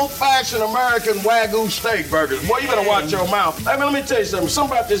good old-fashioned American Wagyu steak burgers. Boy, you better watch your mouth. Hey, man, let me tell you something.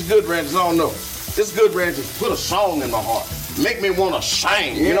 Something about this Good Ranch, I don't know. This Good Ranch has put a song in my heart. Make me want to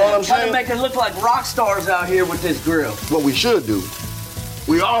sing. You know what I'm saying? Trying to make it look like rock stars out here with this grill. What we should do,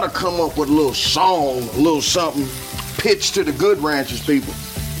 we ought to come up with a little song, a little something, pitch to the Good Ranchers people.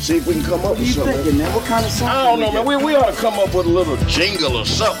 See if we can come up with something. What are you thinking, man? What kind of song? I don't know, man. We ought to come up with a little jingle or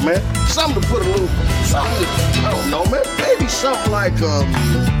something, man. Something to put a little, something to, I don't know, man. Maybe something like,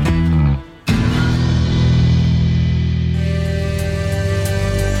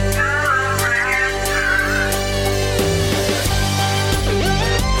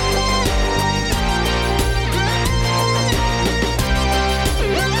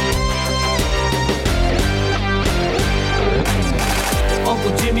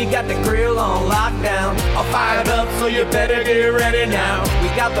 Jimmy got the grill on lockdown. All fired up, so you better get ready now. We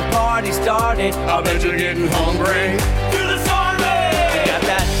got the party started. I bet you're getting hungry. To the army! We got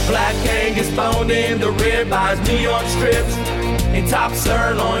that black Angus bone in the ribeyes, New York strips, and top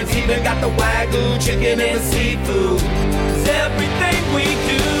sirloins. Even got the Wagyu chicken and seafood. 'Cause everything we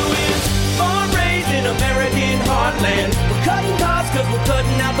do is born raised in American heartland. We're cutting costs 'cause we're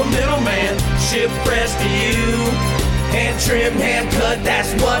cutting out the middleman. Ship fresh to you. Hand trim, hand cut,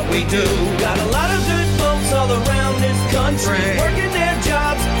 that's what we do. Got a lot of good folks all around this country, working their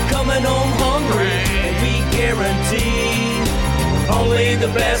jobs, coming home hungry. And we guarantee only the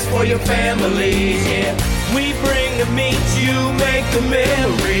best for your families. Yeah, we bring the meat, you make the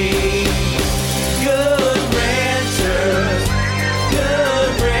memory. Good Ranchers,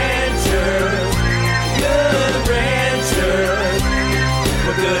 Good Ranchers, Good Ranchers,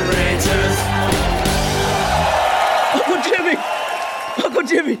 we're Good Ranchers. Uncle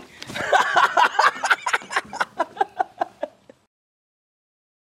Jimmy!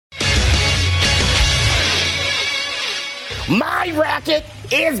 My racket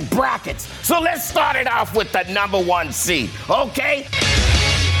is brackets. So let's start it off with the number 1 seed, okay?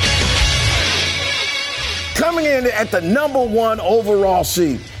 Coming in at the number 1 overall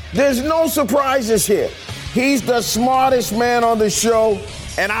seed, there's no surprises here. He's the smartest man on the show,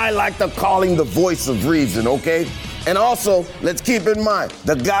 and I like to call him the voice of reason, okay? And also, let's keep in mind,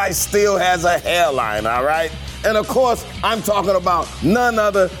 the guy still has a hairline, all right? And of course, I'm talking about none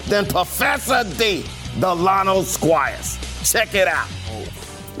other than Professor D, Delano Squires. Check it out.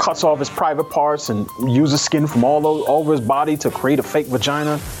 Cuts off his private parts and uses skin from all over his body to create a fake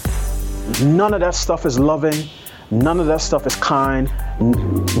vagina. None of that stuff is loving. None of that stuff is kind.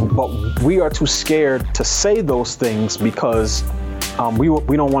 But we are too scared to say those things because we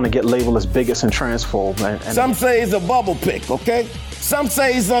don't want to get labeled as bigots and transphobe. And some say he's a bubble pick, okay? Some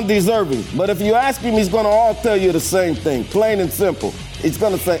say he's undeserving. But if you ask him, he's going to all tell you the same thing, plain and simple. He's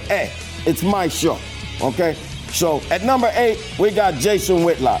going to say, hey, it's my show, okay? So at number 8, we got Jason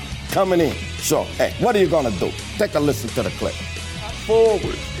Whitlock coming in. So, hey, what are you going to do? Take a listen to the clip.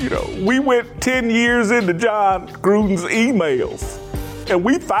 Forward, we went 10 years into John Gruden's emails, and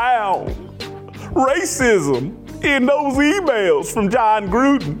we found racism in those emails from John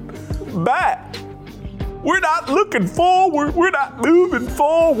Gruden back. We're not looking forward. We're not moving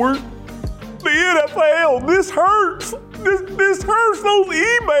forward. The NFL, this hurts. This hurts. Those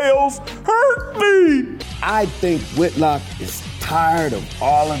emails hurt me. I think Whitlock is tired of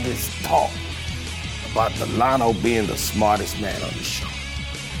all of this talk about Delano being the smartest man on the show,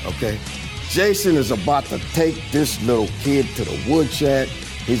 okay? Jason is about to take this little kid to the woodshed.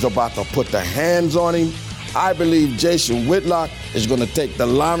 He's about to put the hands on him. I believe Jason Whitlock is going to take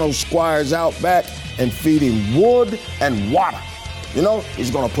Delano Squires out back and feed him wood and water.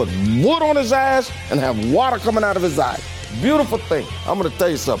 He's going to put wood on his ass and have water coming out of his eyes. Beautiful thing. I'm going to tell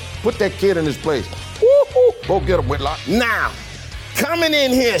you something. Put that kid in his place. Woo-hoo. Go get him, Whitlock. Now, coming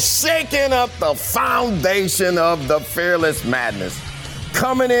in here, shaking up the foundation of the Fearless Madness.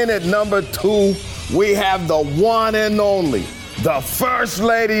 Coming in at number 2, we have the one and only, the First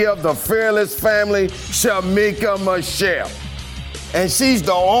Lady of the Fearless family, Shamika Michelle. And she's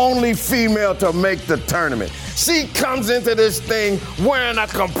the only female to make the tournament. She comes into this thing wearing a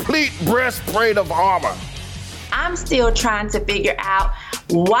complete breastplate of armor. I'm still trying to figure out,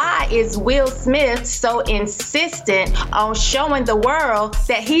 why is Will Smith so insistent on showing the world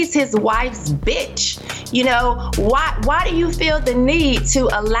that he's his wife's bitch? Why do you feel the need to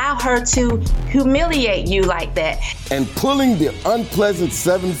allow her to humiliate you like that? And pulling the unpleasant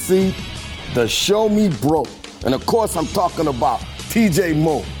 7th seed, the show me broke. And of course, I'm talking about TJ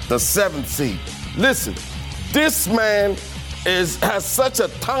Moore, the 7th seed. Listen, this man has such a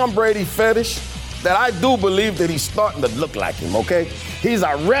Tom Brady fetish that I do believe that he's starting to look like him, okay? He's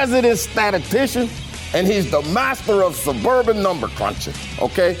a resident statistician. And he's the master of suburban number crunching,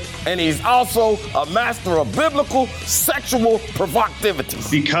 okay? And he's also a master of biblical sexual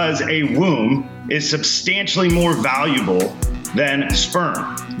provocativity. Because a womb is substantially more valuable than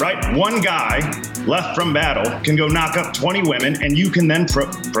sperm, right? One guy left from battle can go knock up 20 women and you can then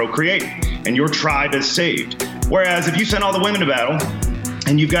procreate and your tribe is saved. Whereas if you send all the women to battle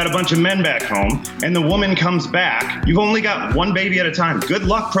and you've got a bunch of men back home and the woman comes back, you've only got one baby at a time. Good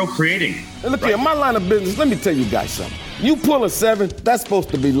luck procreating. Hey, look here, my line of business, let me tell you guys something. You pull a 7, that's supposed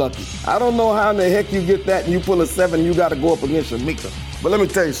to be lucky. I don't know how in the heck you get that and you pull a 7, you got to go up against Shamika. But let me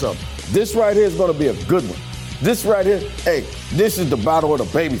tell you something. This right here is going to be a good one. This right here, hey, this is the battle of the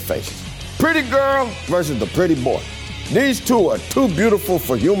baby faces. Pretty girl versus the pretty boy. These two are too beautiful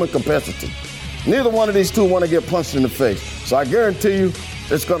for human capacity. Neither one of these two want to get punched in the face. So I guarantee you,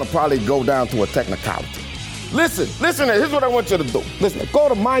 it's going to probably go down to a technicality. Listen, here's what I want you to do. Listen, go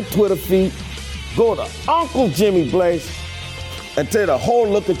to my Twitter feed, go to Uncle Jimmy Blaze, and take a whole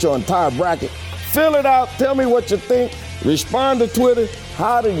look at your entire bracket. Fill it out, tell me what you think, respond to Twitter.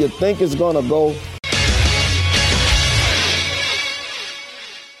 How do you think it's going to go?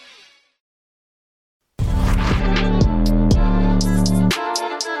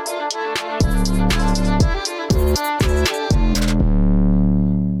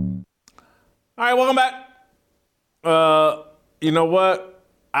 All right, welcome back. You know what?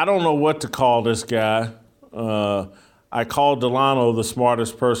 I don't know what to call this guy. I called Delano the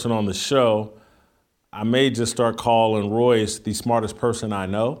smartest person on the show. I may just start calling Royce the smartest person I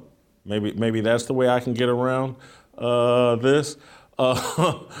know. Maybe that's the way I can get around this.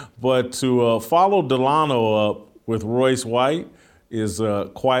 But to follow Delano up with Royce White is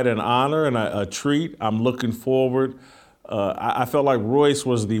quite an honor and a treat. I'm looking forward. I felt like Royce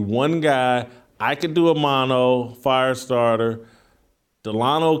was the one guy I could do a mono, fire starter.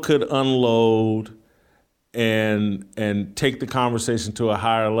 Delano could unload and take the conversation to a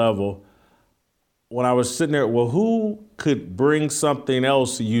higher level. When I was sitting there, well, who could bring something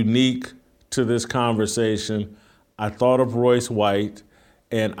else unique to this conversation? I thought of Royce White,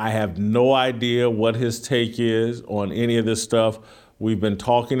 and I have no idea what his take is on any of this stuff we've been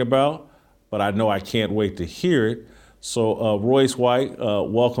talking about, but I know I can't wait to hear it. So Royce White,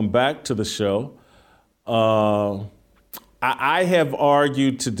 welcome back to the show. I have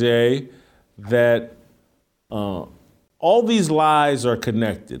argued today that all these lies are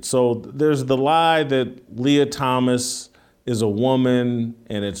connected. So there's the lie that Leah Thomas is a woman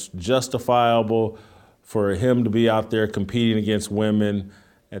and it's justifiable for him to be out there competing against women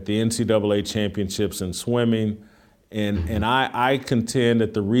at the NCAA championships in swimming. And I contend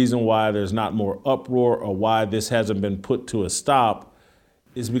that the reason why there's not more uproar or why this hasn't been put to a stop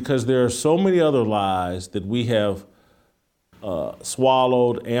is because there are so many other lies that we have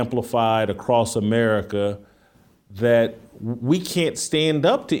swallowed, amplified across America that we can't stand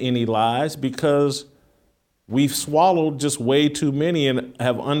up to any lies because we've swallowed just way too many and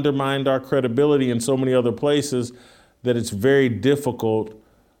have undermined our credibility in so many other places that it's very difficult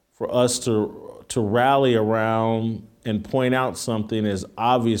for us to rally around and point out something as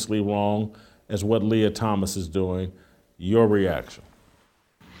obviously wrong as what Leah Thomas is doing. Your reaction?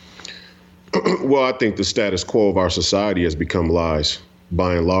 Well, I think the status quo of our society has become lies,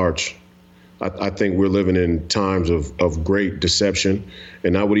 by and large. I think we're living in times of great deception,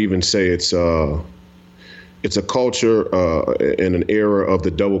 and I would even say it's a culture and an era of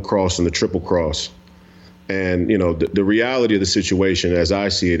the double cross and the triple cross. And, you know, the reality of the situation as I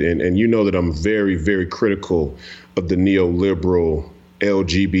see it, and you know that I'm very, very critical of the neoliberal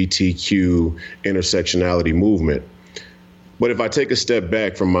LGBTQ intersectionality movement. But if I take a step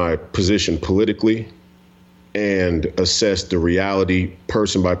back from my position politically and assess the reality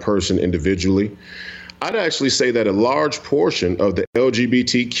person by person individually, I'd actually say that a large portion of the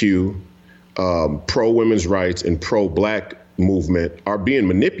LGBTQ pro-women's rights and pro-black movement are being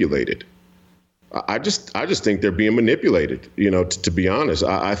manipulated. I just think they're being manipulated, you know, to be honest.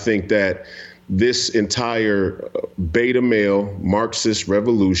 I think that this entire beta male Marxist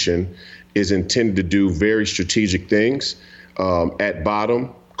revolution is intended to do very strategic things. At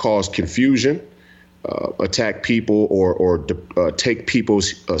bottom, cause confusion, attack people or take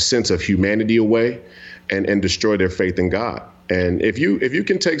people's sense of humanity away and destroy their faith in God. And if you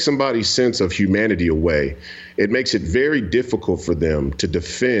can take somebody's sense of humanity away, it makes it very difficult for them to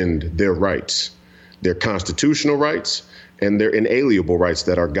defend their rights, their constitutional rights and their inalienable rights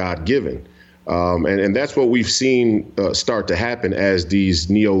that are God-given. And that's what we've seen start to happen as these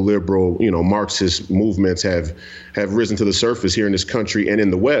neoliberal, Marxist movements have risen to the surface here in this country and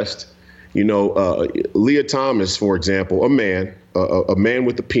in the West. Leah Thomas, for example, a man a man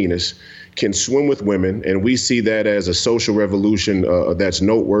with a penis, can swim with women, and we see that as a social revolution that's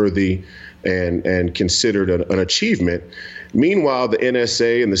noteworthy and considered an achievement. Meanwhile, the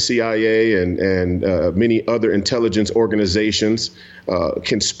NSA and the CIA and many other intelligence organizations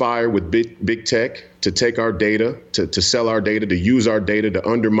conspire with big tech to take our data, to sell our data, to use our data, to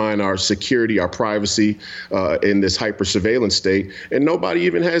undermine our security, our privacy in this hyper surveillance state. And nobody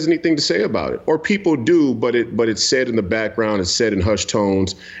even has anything to say about it. Or people do, but it's said in the background, it's said in hushed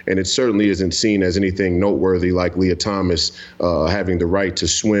tones, and it certainly isn't seen as anything noteworthy, like Leah Thomas having the right to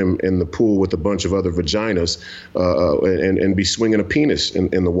swim in the pool with a bunch of other vaginas and be swinging a penis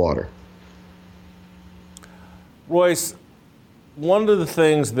in the water. Royce, one of the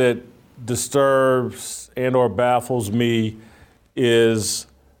things that disturbs and or baffles me is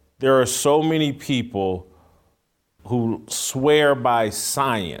there are so many people who swear by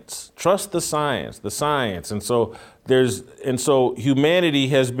science. Trust the science. And so humanity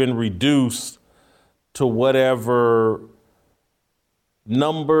has been reduced to whatever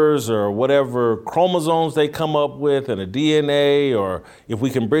numbers or whatever chromosomes they come up with and a DNA, or if we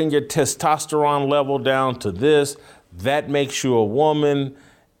can bring your testosterone level down to this, that makes you a woman.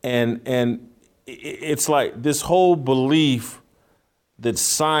 And it's like this whole belief that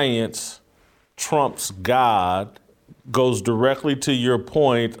science trumps God goes directly to your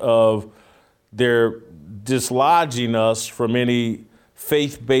point of they're dislodging us from any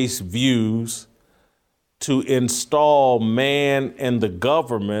faith-based views to install man and the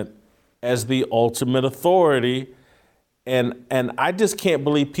government as the ultimate authority. And I just can't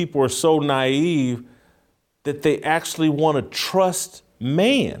believe people are so naive that they actually want to trust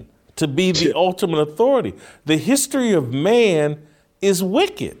man to be the ultimate authority. The history of man is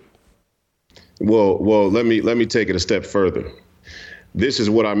wicked. Well, let me take it a step further. This is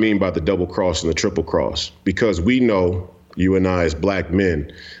what I mean by the double cross and the triple cross, because we know, you and I as black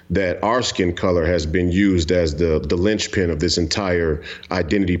men, that our skin color has been used as the linchpin of this entire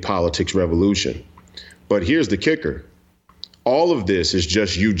identity politics revolution. But here's the kicker. All of this is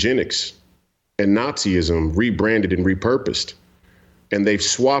just eugenics and Nazism rebranded and repurposed. And they've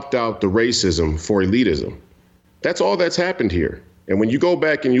swapped out the racism for elitism. That's all that's happened here. And when you go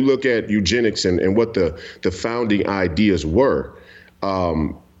back and you look at eugenics and what the founding ideas were,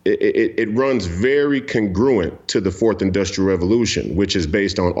 it runs very congruent to the Fourth Industrial Revolution, which is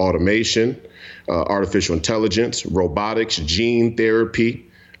based on automation, artificial intelligence, robotics, gene therapy,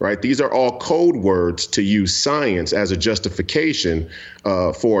 right? These are all code words to use science as a justification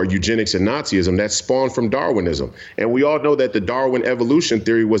for eugenics and Nazism that spawned from Darwinism. And we all know that the Darwin evolution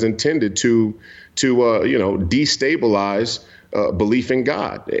theory was intended to destabilize belief in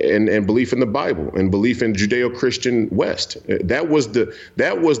God and belief in the Bible and belief in Judeo-Christian West. That was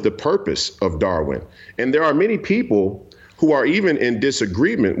the purpose of Darwin. And there are many people who are even in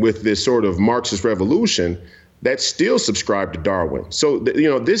disagreement with this sort of Marxist revolution that still subscribe to Darwin. So,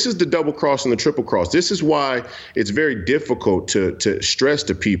 this is the double cross and the triple cross. This is why it's very difficult to stress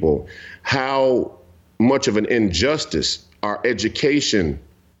to people how much of an injustice our education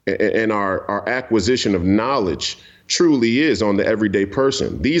and our acquisition of knowledge truly is on the everyday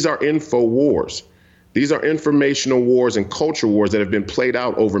person. These are info wars. These are informational wars and culture wars that have been played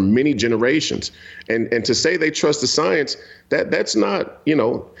out over many generations. And to say they trust the science, that's not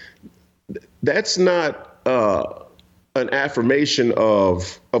an affirmation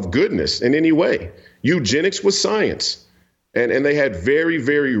of goodness in any way. Eugenics was science. And they had very,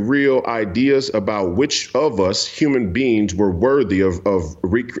 very real ideas about which of us human beings were worthy of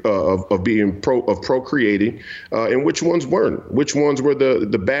procreating, and which ones weren't, which ones were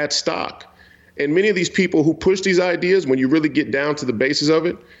the bad stock. And many of these people who push these ideas, when you really get down to the basis of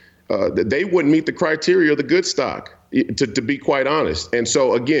it, they wouldn't meet the criteria of the good stock, to be quite honest. And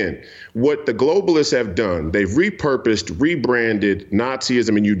so, again, what the globalists have done, they've repurposed, rebranded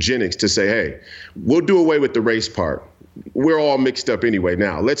Nazism and eugenics to say, hey, we'll do away with the race part. We're all mixed up anyway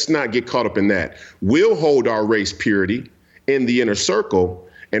now. Let's not get caught up in that. We'll hold our race purity in the inner circle.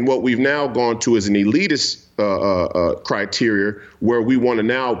 And what we've now gone to is an elitist criteria where we want to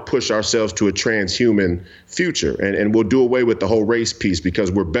now push ourselves to a transhuman future. And we'll do away with the whole race piece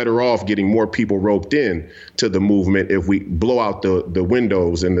because we're better off getting more people roped in to the movement if we blow out the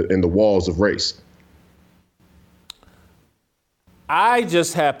windows and the walls of race. I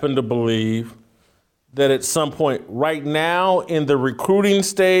just happen to believe that at some point right now in the recruiting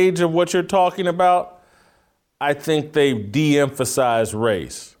stage of what you're talking about, I think they've de-emphasized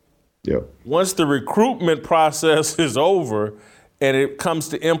race. Yep. Once the recruitment process is over and it comes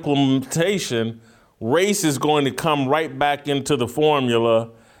to implementation, race is going to come right back into the formula.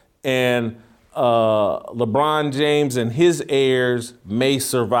 And LeBron James and his heirs may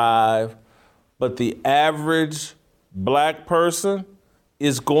survive, but the average black person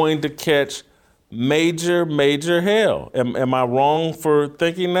is going to catch major, major hell. Am I wrong for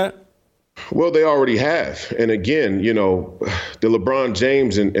thinking that? Well, they already have. And again, you know, the LeBron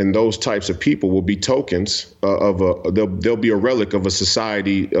James and those types of people will be tokens they'll be a relic of a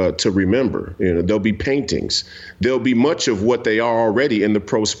society to remember. You know, there'll be paintings. There'll be much of what they are already in the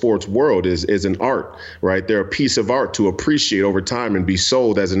pro sports world is an art, right? They're a piece of art to appreciate over time and be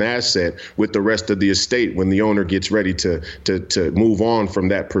sold as an asset with the rest of the estate when the owner gets ready to move on from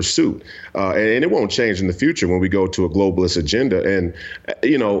that pursuit. And it won't change in the future when we go to a globalist agenda. And,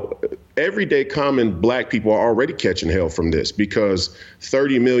 you know, everyday common black people are already catching hell from this because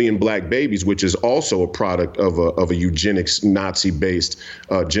 30 million black babies, which is also a product of a eugenics Nazi-based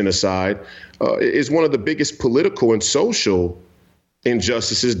genocide, is one of the biggest political and social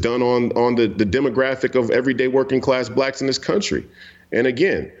injustices done on the demographic of everyday working class blacks in this country. And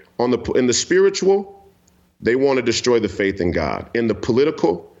again, in the spiritual, they want to destroy the faith in God. In the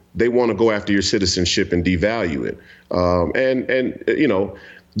political, they want to go after your citizenship and devalue it. And you know,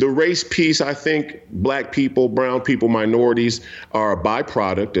 the race piece, I think black people, brown people, minorities are a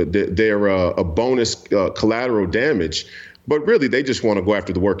byproduct. They're a bonus collateral damage. But really, they just want to go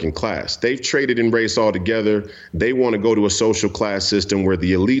after the working class. They've traded in race altogether. They want to go to a social class system where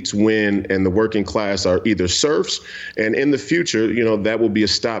the elites win and the working class are either serfs. And in the future, you know, that will be a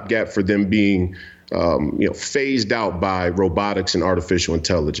stopgap for them being, you know, phased out by robotics and artificial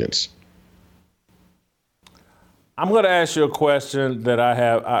intelligence. I'm going to ask you a question that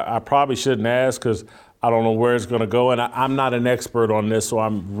I probably shouldn't ask because I don't know where it's going to go. And I'm not an expert on this, so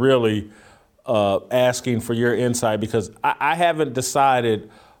I'm really asking for your insight because I haven't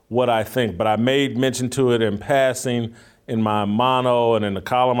decided what I think, but I made mention to it in passing in my mono and in the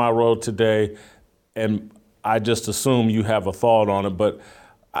column I wrote today, and I just assume you have a thought on it. But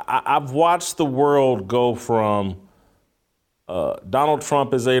I've watched the world go from Donald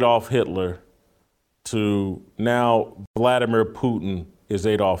Trump is Adolf Hitler to now Vladimir Putin is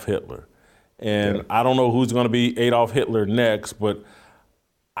Adolf Hitler. And I don't know who's going to be Adolf Hitler next, but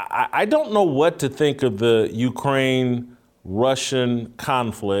I don't know what to think of the Ukraine-Russian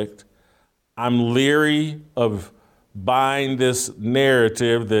conflict. I'm leery of buying this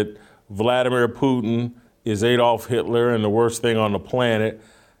narrative that Vladimir Putin is Adolf Hitler and the worst thing on the planet.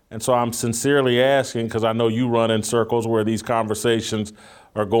 And so I'm sincerely asking, because I know you run in circles where these conversations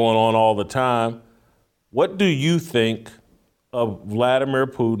are going on all the time, what do you think of Vladimir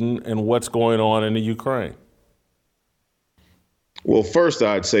Putin and what's going on in the Ukraine? Well, first,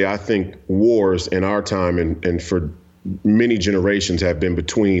 I'd say I think wars in our time and for many generations have been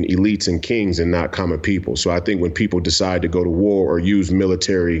between elites and kings and not common people. So I think when people decide to go to war or use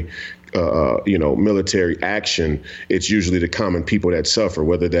military action, it's usually the common people that suffer,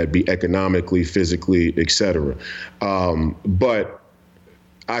 whether that be economically, physically, et cetera. But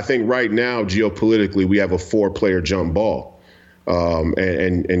I think right now, geopolitically, we have a 4-player jump ball.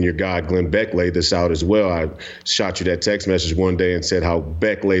 And your guy, Glenn Beck, laid this out as well. I shot you that text message one day and said how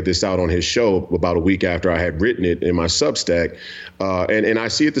Beck laid this out on his show about a week after I had written it in my Substack. And I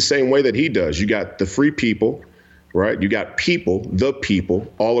see it the same way that he does. You got the free people, right? You got the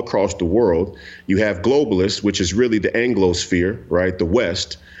people all across the world. You have globalists, which is really the Anglosphere, right? The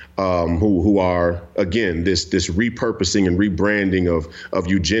West. Who are, again, this repurposing and rebranding of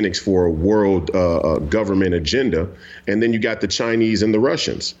eugenics for a world government agenda. And then you got the Chinese and the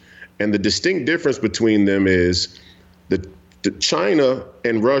Russians. And the distinct difference between them is the China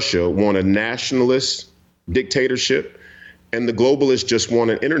and Russia want a nationalist dictatorship, and the globalists just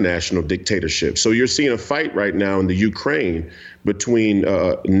want an international dictatorship. So you're seeing a fight right now in the Ukraine between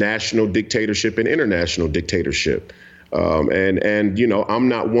national dictatorship and international dictatorship. And you know, I'm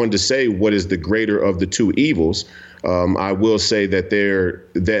not one to say what is the greater of the two evils. I will say that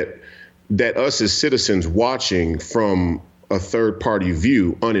that us as citizens watching from a third party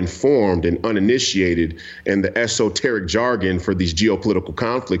view, uninformed and uninitiated, and the esoteric jargon for these geopolitical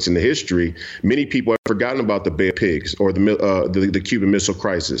conflicts in the history, many people have forgotten about the Bay of Pigs or the Cuban Missile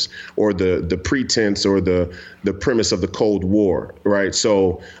Crisis or the pretense or the premise of the Cold War, right?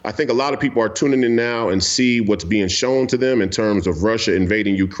 So I think a lot of people are tuning in now and see what's being shown to them in terms of Russia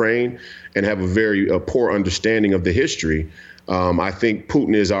invading Ukraine and have a very poor understanding of the history. I think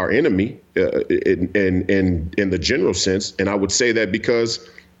Putin is our enemy in the general sense. And I would say that because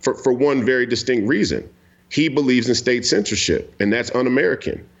for one very distinct reason, he believes in state censorship, and that's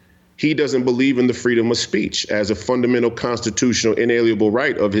un-American. He doesn't believe in the freedom of speech as a fundamental constitutional inalienable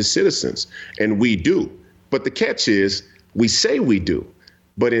right of his citizens. And we do. But the catch is we say we do.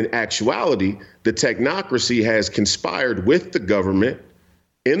 But in actuality, the technocracy has conspired with the government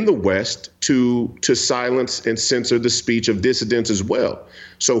in the West to silence and censor the speech of dissidents as well.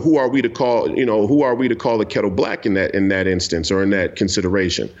 So who are we to call the kettle black in that instance or in that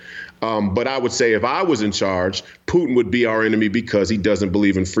consideration? But I would say if I was in charge, Putin would be our enemy because he doesn't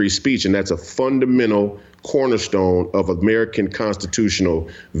believe in free speech. And that's a fundamental cornerstone of American constitutional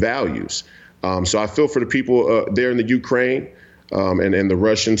values. So I feel for the people there in the Ukraine. And the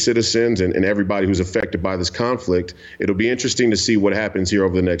Russian citizens and everybody who's affected by this conflict. It'll be interesting to see what happens here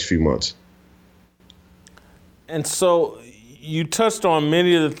over the next few months. And so you touched on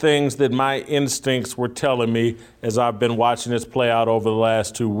many of the things that my instincts were telling me as I've been watching this play out over the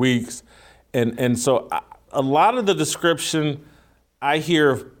last 2 weeks. And so a lot of the description I hear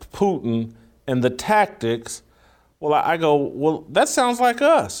of Putin and the tactics, well, I go, well, that sounds like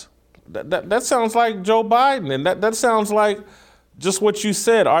us. That sounds like Joe Biden. And that sounds like just what you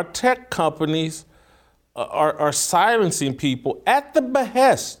said. Our tech companies are silencing people at the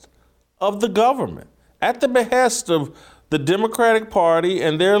behest of the government, at the behest of the Democratic Party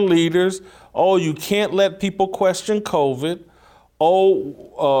and their leaders. Oh, you can't let people question COVID.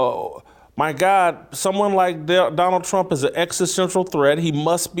 Oh, my God, someone like Donald Trump is an existential threat. He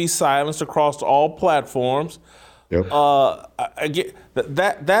must be silenced across all platforms. Yep.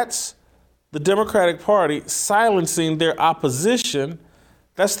 That's the Democratic Party silencing their opposition.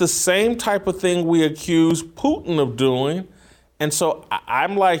 That's the same type of thing we accuse Putin of doing. And so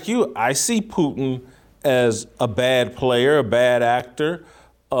I'm like you. I see Putin as a bad player, a bad actor,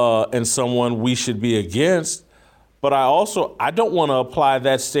 and someone we should be against. But I don't want to apply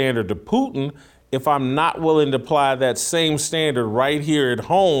that standard to Putin if I'm not willing to apply that same standard right here at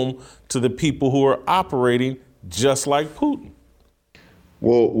home to the people who are operating just like Putin.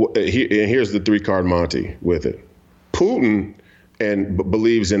 Well, here's the three-card Monty with it. Putin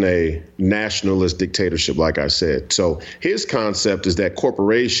believes in a nationalist dictatorship, like I said. So his concept is that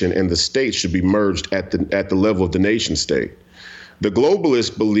corporation and the state should be merged at the level of the nation state. The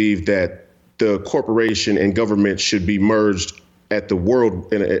globalists believe that the corporation and government should be merged at the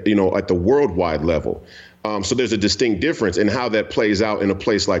worldwide level. So there's a distinct difference in how that plays out in a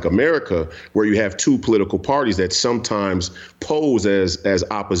place like America, where you have two political parties that sometimes pose as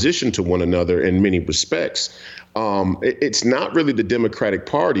opposition to one another in many respects. It's not really the Democratic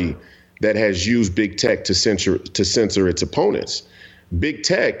Party that has used big tech to censor its opponents. Big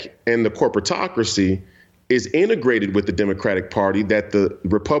tech and the corporatocracy is integrated with the Democratic Party that the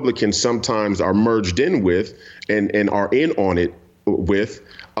Republicans sometimes are merged in with and are in on it with.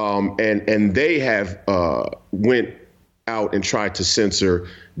 And they have went out and tried to censor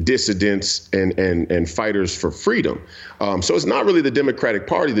dissidents and fighters for freedom. So it's not really the Democratic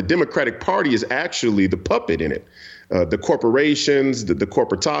Party. The Democratic Party is actually the puppet in it. The corporations, the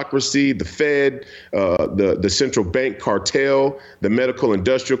corporatocracy, the Fed, the central bank cartel, the medical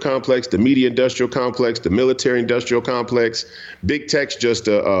industrial complex, the media industrial complex, the military industrial complex. Big tech's just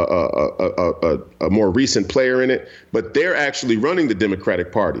a more recent player in it, but they're actually running the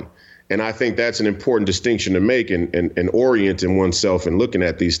Democratic Party. And I think that's an important distinction to make and orienting oneself and looking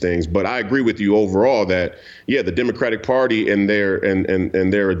at these things. But I agree with you overall that, yeah, the Democratic Party and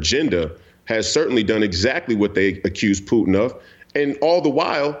their agenda has certainly done exactly what they accuse Putin of. And all the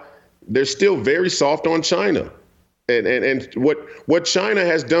while, they're still very soft on China. And what China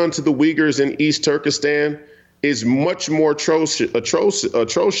has done to the Uyghurs in East Turkestan is much more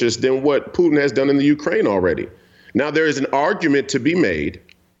atrocious than what Putin has done in the Ukraine already. Now, there is an argument to be made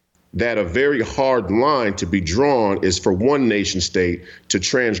that a very hard line to be drawn is for one nation state to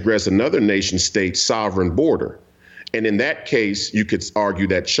transgress another nation state's sovereign border. And in that case, you could argue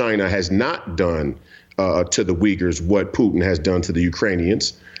that China has not done to the Uyghurs what Putin has done to the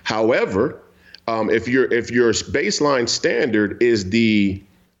Ukrainians. However, if your baseline standard is the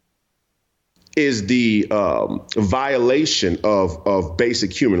violation of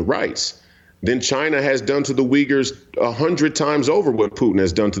basic human rights, then China has done to the Uyghurs 100 times over what Putin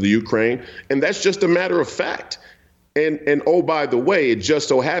has done to the Ukraine. And that's just a matter of fact. And oh, by the way, it just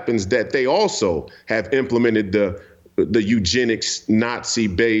so happens that they also have implemented the eugenics,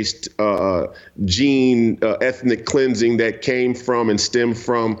 Nazi-based gene ethnic cleansing that came from and stemmed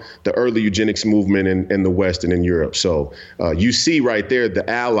from the early eugenics movement in the West and in Europe. So you see right there the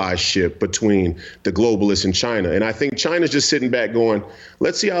allyship between the globalists and China. And I think China's just sitting back going,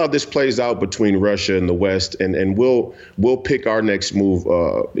 let's see how this plays out between Russia and the West, and we'll pick our next move,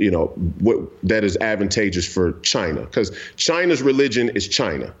 that is advantageous for China, because China's religion is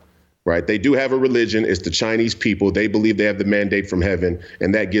China. Right. They do have a religion. It's the Chinese people. They believe they have the mandate from heaven,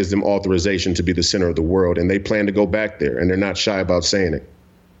 and that gives them authorization to be the center of the world. And they plan to go back there, and they're not shy about saying it.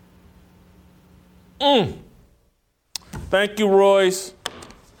 Thank you, Royce.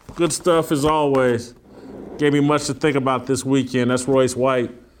 Good stuff as always. Gave me much to think about this weekend. That's Royce White,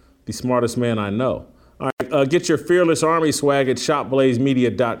 the smartest man I know. All right, get your Fearless Army swag at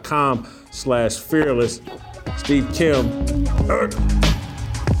shopblazemedia.com/fearless. Steve Kim.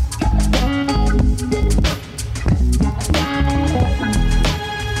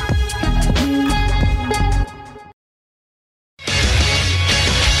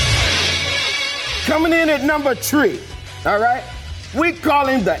 Coming in at number 3, all right? We call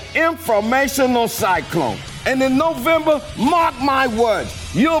him the informational cyclone. And in November, mark my words,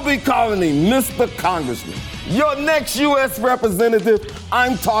 you'll be calling him Mr. Congressman. Your next U.S. representative,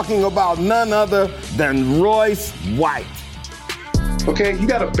 I'm talking about none other than Royce White. Okay, you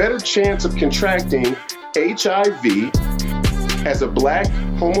got a better chance of contracting HIV as a black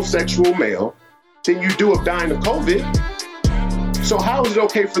homosexual male than you do of dying of COVID. So how is it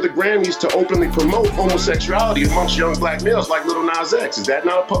okay for the Grammys to openly promote homosexuality amongst young black males like Lil Nas X? Is that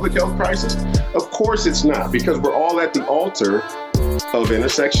not a public health crisis? Of course it's not, because we're all at the altar of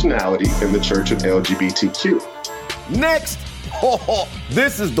intersectionality in the church of LGBTQ. Next,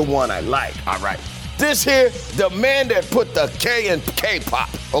 this is the one I like, all right. This here, the man that put the K in K-pop,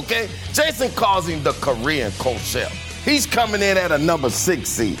 okay? Jason calls him the Korean Koshel. He's coming in at a number 6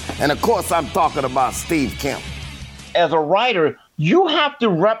 seed. And of course, I'm talking about Steve Kim. As a writer, you have to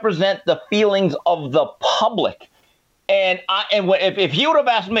represent the feelings of the public. And if he would have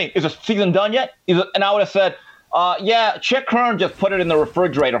asked me, is the season done yet? And I would have said, yeah, Chick Hearn just put it in the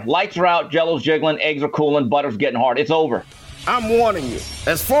refrigerator. Lights are out, Jello's jiggling, eggs are cooling, butter's getting hard. It's over. I'm warning you,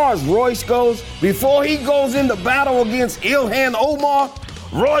 as far as Royce goes, before he goes into battle against Ilhan Omar,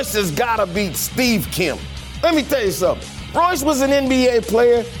 Royce has got to beat Steve Kim. Let me tell you something. Royce was an NBA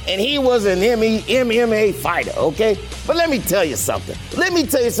player, and he was an MMA fighter, okay? But let me tell you something. Let me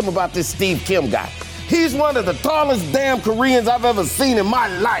tell you something about this Steve Kim guy. He's one of the tallest damn Koreans I've ever seen in my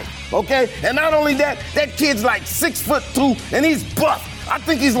life, okay? And not only that, that kid's like 6'2", and he's buff. I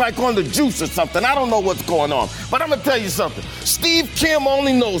think he's like on the juice or something. I don't know what's going on. But I'm going to tell you something. Steve Kim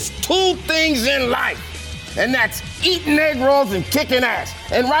only knows 2 things in life. And that's eating egg rolls and kicking ass.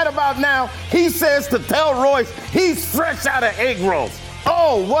 And right about now, he says to tell Royce he's fresh out of egg rolls.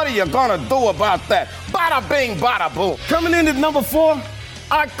 Oh, what are you gonna do about that? Bada bing, bada boom. Coming in at number 4,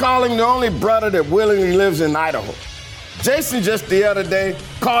 I call him the only brother that willingly lives in Idaho. Jason just the other day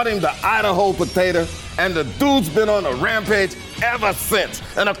called him the Idaho potato, and the dude's been on a rampage ever since.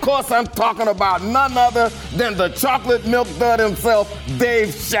 And of course, I'm talking about none other than the chocolate milk dud himself,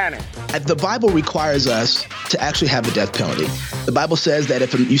 Dave Shannon. The Bible requires us to actually have a death penalty. The Bible says that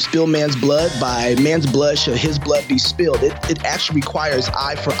if you spill man's blood, by man's blood shall his blood be spilled. It actually requires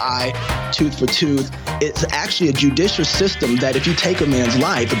eye for eye, tooth for tooth. It's actually a judicial system that if you take a man's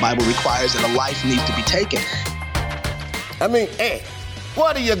life, the Bible requires that a life needs to be taken. I mean, hey,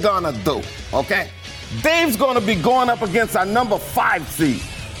 what are you gonna do, okay? Dave's gonna be going up against our number 5 seed.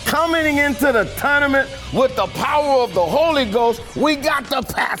 Coming into the tournament with the power of the Holy Ghost, we got the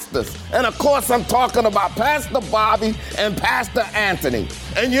pastors. And of course, I'm talking about Pastor Bobby and Pastor Anthony.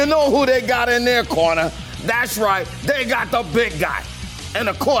 And you know who they got in their corner? That's right, they got the big guy. And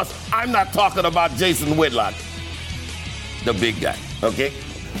of course, I'm not talking about Jason Whitlock, the big guy, okay?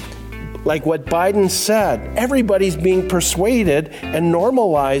 Like what Biden said, everybody's being persuaded and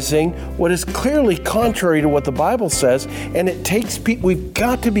normalizing what is clearly contrary to what the Bible says. And it takes people, we've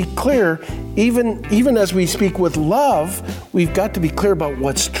got to be clear, even as we speak with love, we've got to be clear about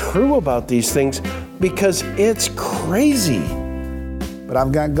what's true about these things, because it's crazy. But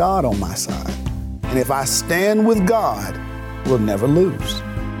I've got God on my side. And if I stand with God, we'll never lose.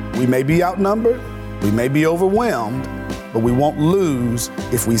 We may be outnumbered, we may be overwhelmed, but we won't lose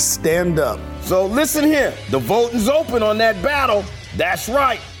if we stand up. So listen here, the voting's open on that battle. That's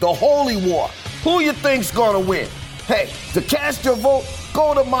right, the holy war. Who you think's gonna win? Hey, to cast your vote,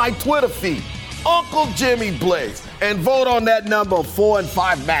 go to my Twitter feed, Uncle Jimmy Blaze, and vote on that number 4 and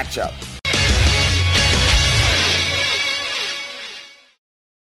 5 matchup.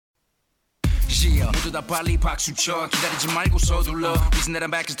 모두 다 빨리 박수 쳐 기다리지 말고 서둘러 Reason that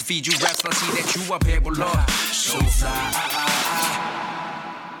I'm back is to feed you raps I see that you are 배불러 So fly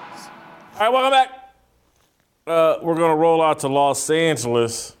All right, welcome back. We're going to roll out to Los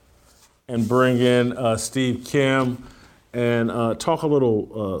Angeles and bring in Steve Kim and talk a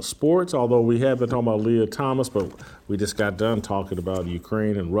little sports, although we have been talking about Leah Thomas, but we just got done talking about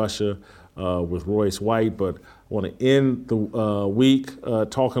Ukraine and Russia with Royce White. But I want to end the week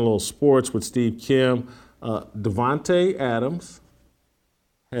talking a little sports with Steve Kim. Davante Adams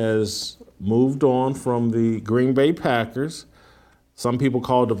has moved on from the Green Bay Packers. Some people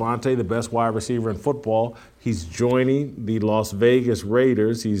call Davante the best wide receiver in football. He's joining the Las Vegas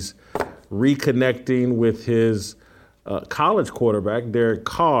Raiders. He's reconnecting with his college quarterback, Derek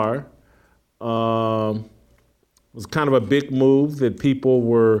Carr. It was kind of a big move that people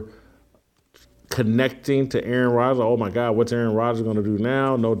were connecting to Aaron Rodgers. Oh, my God, what's Aaron Rodgers going to do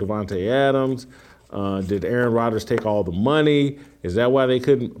now? No Davante Adams. Did Aaron Rodgers take all the money? Is that why they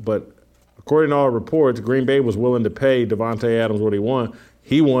couldn't? But according to all reports, Green Bay was willing to pay Davante Adams what he wanted.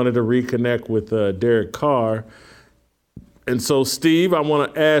 He wanted to reconnect with Derek Carr. And so, Steve, I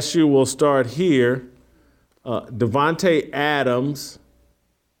want to ask you, we'll start here. Davante Adams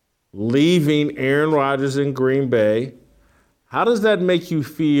leaving Aaron Rodgers in Green Bay. How does that make you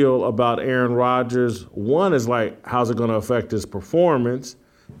feel about Aaron Rodgers? One is like, how's it going to affect his performance?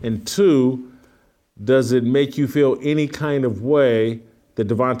 And two, does it make you feel any kind of way that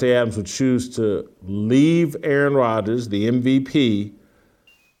Davante Adams would choose to leave Aaron Rodgers, the MVP,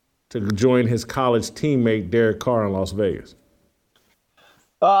 to join his college teammate Derek Carr in Las Vegas?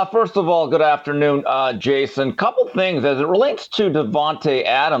 First of all, good afternoon, Jason. Couple things as it relates to Davante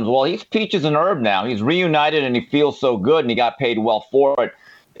Adams. Well, he's peaches and herb now. He's reunited and he feels so good and he got paid well for it.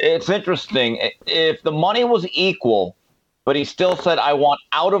 It's interesting. If the money was equal, but he still said, I want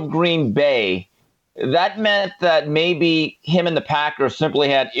out of Green Bay, that meant that maybe him and the Packers simply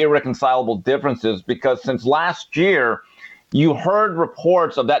had irreconcilable differences, because since last year, you heard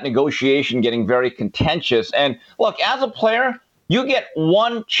reports of that negotiation getting very contentious. And look, as a player, you get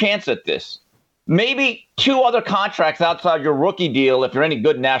one chance at this. Maybe two other contracts outside your rookie deal if you're any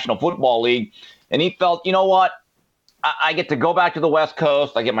good National Football League. And he felt, you know what? I get to go back to the West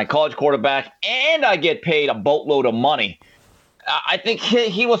Coast. I get my college quarterback, and I get paid a boatload of money. I think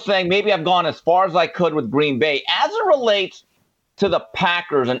he was saying maybe I've gone as far as I could with Green Bay. As it relates to the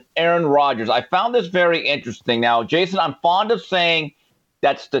Packers and Aaron Rodgers, I found this very interesting. Now, Jason, I'm fond of saying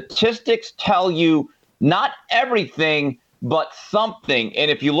that statistics tell you not everything, but something. And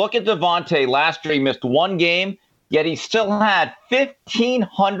if you look at Davante, last year he missed one game, yet he still had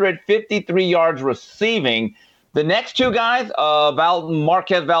 1,553 yards receiving. The next two guys,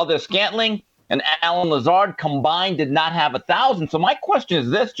 Marquez Valdez-Scantling and Alan Lazard, combined did not have 1,000. So my question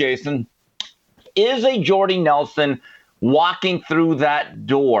is this, Jason. Is a Jordy Nelson walking through that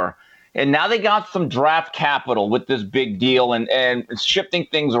door? And now they got some draft capital with this big deal and shifting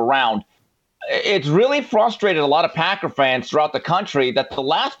things around. It's really frustrated a lot of Packer fans throughout the country that the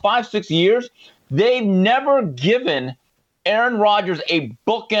last 5-6 years, they've never given Aaron Rodgers a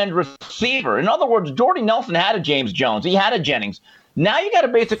bookend receiver. In other words, Jordy Nelson had a James Jones. He had a Jennings. Now you got to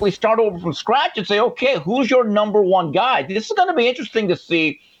basically start over from scratch and say, okay, who's your number one guy? This is going to be interesting to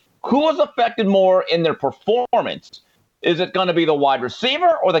see who is affected more in their performance. Is it going to be the wide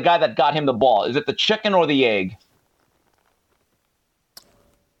receiver or the guy that got him the ball? Is it the chicken or the egg?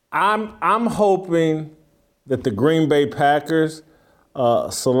 I'm hoping that the Green Bay Packers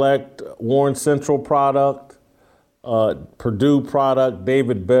select Warren Central product, Purdue product,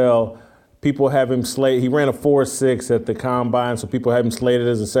 David Bell. People have him slated. He ran a 4.6 at the combine, so people have him slated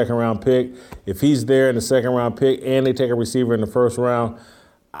as a second-round pick. If he's there in the second-round pick and they take a receiver in the first round,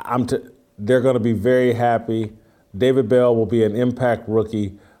 they're going to be very happy. David Bell will be an impact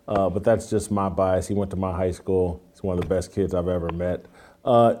rookie, but that's just my bias. He went to my high school. He's one of the best kids I've ever met.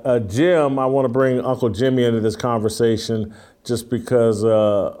 Jim, I want to bring Uncle Jimmy into this conversation just because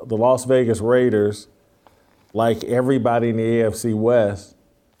the Las Vegas Raiders, like everybody in the AFC West,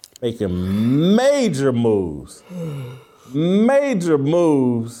 making major moves.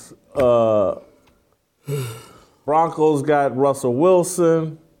 Broncos got Russell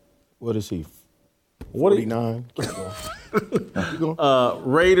Wilson. What is he? 49? Keep going.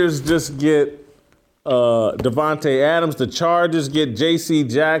 Raiders just get Davante Adams. The Chargers get J.C.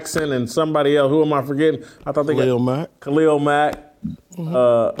 Jackson and somebody else. Who am I forgetting? I thought they Khalil got Mack. Khalil Mack.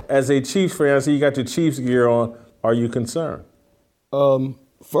 As a Chiefs fan, I see you got your Chiefs gear on. Are you concerned?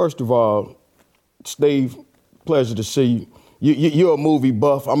 First of all, Steve, pleasure to see you. You're a movie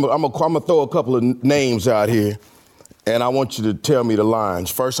buff. I'm gonna throw a couple of names out here, and I want you to tell me the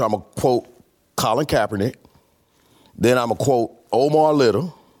lines. First, I'm gonna quote Colin Kaepernick. Then I'm gonna quote Omar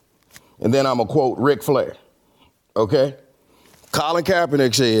Little. And then I'm going to quote Ric Flair, okay? Colin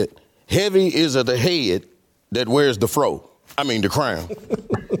Kaepernick said, heavy is the head that wears the the crown.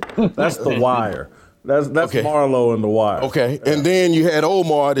 That's The Wire. That's okay. Marlowe in The Wire. Okay, yeah. And then you had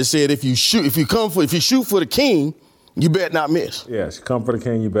Omar that said, if you shoot for the king, you better not miss. Yes, come for the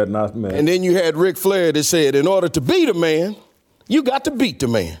king, you better not miss. And then you had Ric Flair that said, in order to beat a man, you got to beat the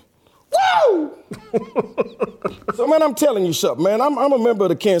man. Woo! So, man, I'm telling you something, man. I'm a member of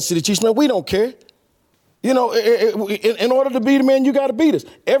the Kansas City Chiefs, man. We don't care. You know, in order to beat a man, you got to beat us.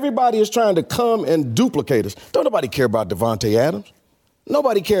 Everybody is trying to come and duplicate us. Don't nobody care about Davante Adams.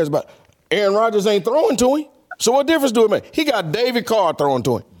 Nobody cares about Aaron Rodgers ain't throwing to him. So what difference do it make? He got David Carr throwing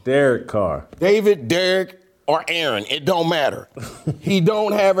to him. Derek Carr. David, Derek, or Aaron. It don't matter. He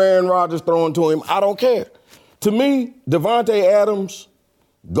don't have Aaron Rodgers throwing to him. I don't care. To me, Davante Adams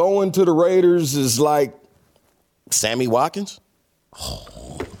going to the Raiders is like Sammy Watkins.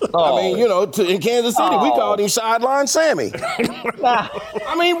 I mean, you know, in Kansas City, we called him Sideline Sammy.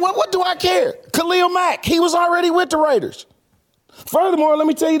 I mean, what do I care? Khalil Mack, he was already with the Raiders. Furthermore, let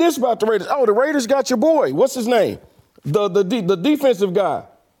me tell you this about the Raiders. Oh, the Raiders got your boy. What's his name? The defensive guy.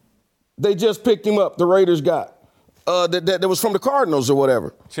 They just picked him up. The Raiders got. That was from the Cardinals or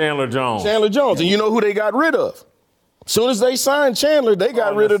whatever. Chandler Jones. And you know who they got rid of? As soon as they signed Chandler, they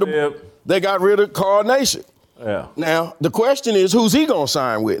got rid of Carl Nation. Yeah. Now, the question is, who's he going to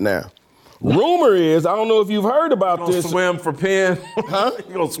sign with now? Rumor is, I don't know if you've heard about this. Swim for Penn? Huh?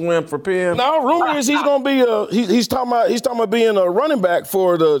 He going to swim for Penn? No, rumor is he's going to be he's talking about being a running back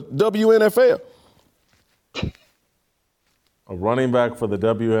for the WNFL. A running back for the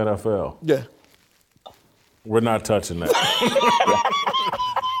WNFL? Yeah. We're not touching that.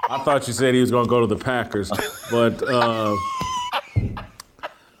 I thought you said he was going to go to the Packers, but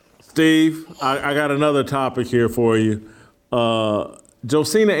Steve, I got another topic here for you.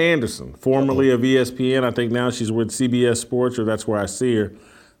 Josina Anderson, formerly of ESPN, I think now she's with CBS Sports, or that's where I see her.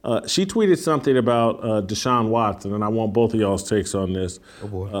 She tweeted something about Deshaun Watson, and I want both of y'all's takes on this. Oh,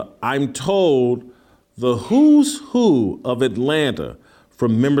 boy. I'm told the who's who of Atlanta,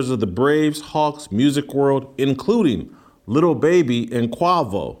 from members of the Braves, Hawks, Music World, including Little Baby and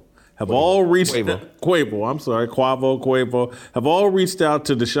Quavo, have all reached Quavo, have all reached out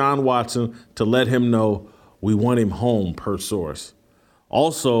to Deshaun Watson to let him know we want him home, per source.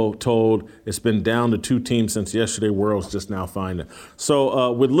 Also told it's been down to 2 teams since yesterday. World's just now finding.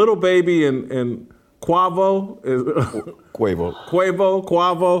 So with Little Baby and Quavo,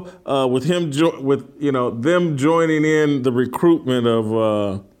 with him, them joining in the recruitment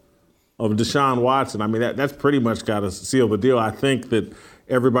of Deshaun Watson. I mean, that's pretty much got to seal the deal. I think that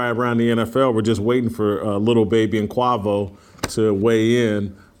everybody around the NFL were just waiting for Little Baby and Quavo to weigh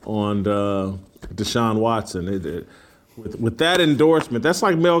in on Deshaun Watson. With that endorsement, that's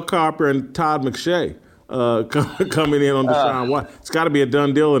like Mel Kiper and Todd McShay coming in on Deshaun Watson. It's got to be a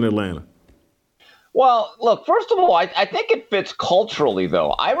done deal in Atlanta. Well, look, first of all, I think it fits culturally,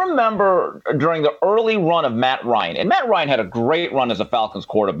 though. I remember during the early run of Matt Ryan, and Matt Ryan had a great run as a Falcons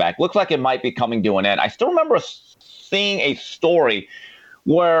quarterback. Looks like it might be coming to an end. I still remember seeing a story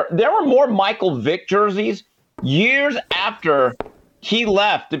where there were more Michael Vick jerseys years after he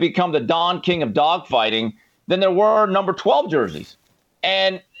left to become the Don King of dogfighting than there were number 12 jerseys.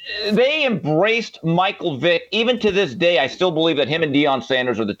 And they embraced Michael Vick. Even to this day, I still believe that him and Deion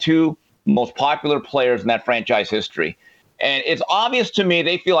Sanders are the 2 most popular players in that franchise history. And it's obvious to me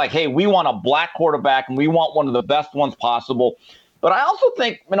they feel like, hey, we want a black quarterback and we want one of the best ones possible. But I also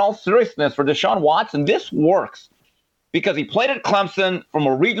think, in all seriousness, for Deshaun Watson, this works because he played at Clemson. From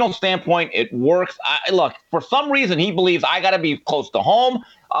a regional standpoint, it works. Look, for some reason, he believes I got to be close to home.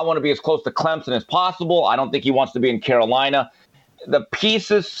 I want to be as close to Clemson as possible. I don't think he wants to be in Carolina. The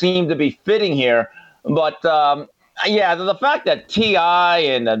pieces seem to be fitting here. But, the fact that T.I.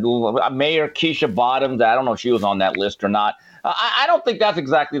 and Mayor Keisha Bottoms, I don't know if she was on that list or not. I don't think that's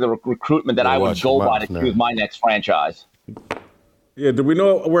exactly the recruitment that I would go by to choose my next franchise. Yeah, do we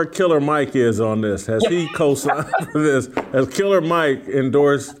know where Killer Mike is on this? Has he co-signed for this? Has Killer Mike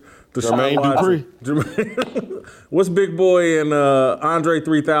endorsed Deshaun Watson? What's Big Boy and Andre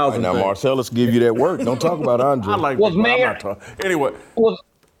 3000? Now, Marcellus give you that work. Don't talk about Andre. I like was Big Boy. Mayor, anyway. Was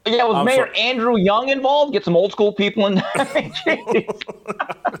Mayor Andrew Young involved? Get some old school people in there.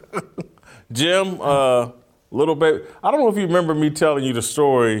 Jim, Little Baby. I don't know if you remember me telling you the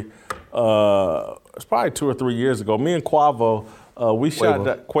story. It's probably 2 or 3 years ago. Me and Quavo,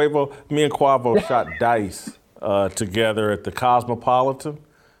 shot dice together at the Cosmopolitan.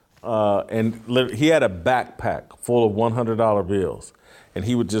 And he had a backpack full of $100 bills. And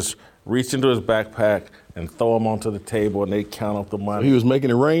he would just reach into his backpack and throw them onto the table, and they'd count up the money. He was making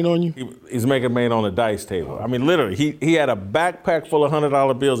it rain on you? He's making it rain on the dice table. I mean, literally, he had a backpack full of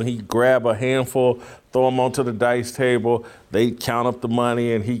 $100 bills, and he'd grab a handful, throw them onto the dice table. They'd count up the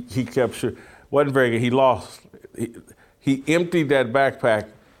money, and he kept sure. Wasn't very good. He lost. He emptied that backpack,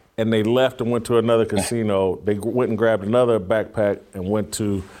 and they left and went to another casino. They went and grabbed another backpack and went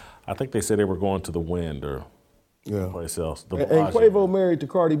to, I think they said they were going to the Wind or someplace else. And Quavo married to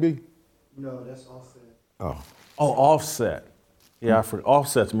Cardi B? No, that's Offset. Oh, Offset. Yeah, I forgot.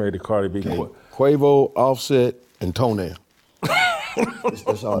 Offset's married to Cardi B. Okay. Quavo, Offset, and Toenail.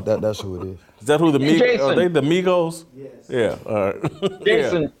 That's who it is. Is that who the Migos? Jason. Are they the Migos? Yes. Yeah. All right.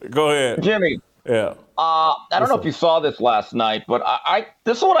 Jason. Yeah. Go ahead. Jimmy. Yeah. I don't know if you saw this last night, but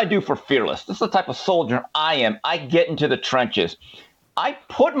this is what I do for Fearless. This is the type of soldier I am. I get into the trenches. I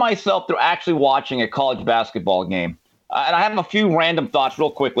put myself through actually watching a college basketball game. And I have a few random thoughts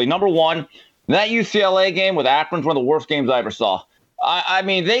real quickly. Number one, that UCLA game with Akron's one of the worst games I ever saw. I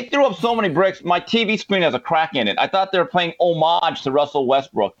mean, they threw up so many bricks. My TV screen has a crack in it. I thought they were playing homage to Russell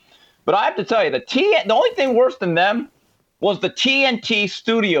Westbrook. But I have to tell you, the only thing worse than them was the TNT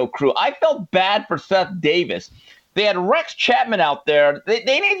studio crew. I felt bad for Seth Davis. They had Rex Chapman out there. They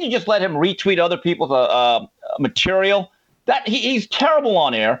need to just let him retweet other people's material. He's terrible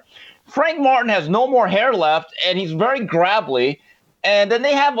on air. Frank Martin has no more hair left, and he's very gravelly. And then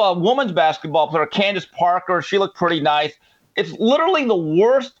they have a women's basketball player, Candace Parker. She looked pretty nice. It's literally the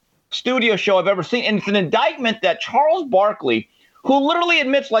worst studio show I've ever seen. And it's an indictment that Charles Barkley, who literally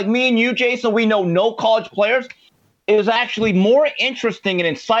admits, like me and you, Jason, we know no college players, is actually more interesting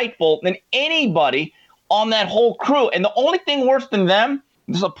and insightful than anybody on that whole crew. And the only thing worse than them,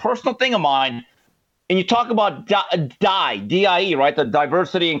 this is a personal thing of mine, and you talk about DIE, right? The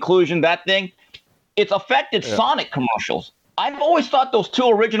diversity, inclusion, that thing. It's affected Sonic commercials. I've always thought those two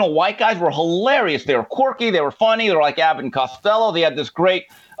original white guys were hilarious. They were quirky. They were funny. They were like Abbott and Costello. They had this great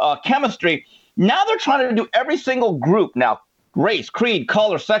chemistry. Now they're trying to do every single group now. Race, creed,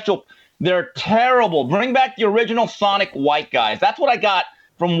 color, sexual. They're terrible. Bring back the original Sonic white guys. That's what I got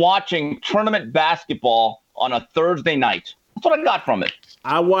from watching tournament basketball on a Thursday night. That's what I got from it.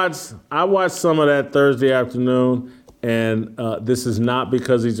 I watched some of that Thursday afternoon, and this is not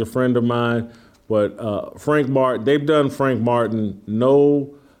because he's a friend of mine, but Frank Martin, they've done Frank Martin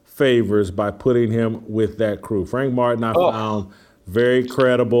no favors by putting him with that crew. Frank Martin, I found very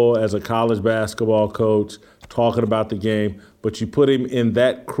credible as a college basketball coach, talking about the game, but you put him in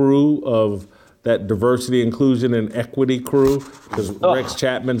that crew of that diversity, inclusion, and equity crew, because Rex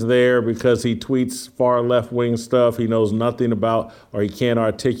Chapman's there because he tweets far left-wing stuff he knows nothing about, or he can't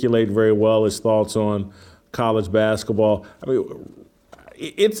articulate very well his thoughts on college basketball. I mean,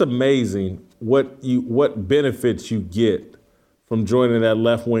 it's amazing what benefits you get from joining that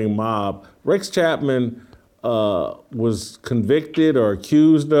left-wing mob. Rex Chapman was convicted or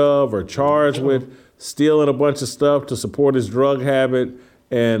accused of or charged with stealing a bunch of stuff to support his drug habit,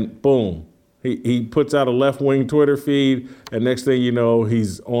 and boom. He puts out a left-wing Twitter feed, and next thing you know,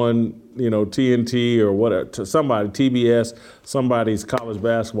 he's on, TNT or whatever, to somebody, TBS, somebody's college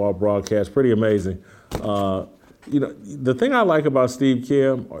basketball broadcast. Pretty amazing. The thing I like about Steve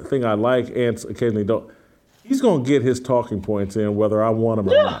Kim, or the thing I like and occasionally don't, he's going to get his talking points in whether I want him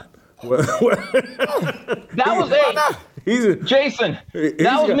or not. That was Jason.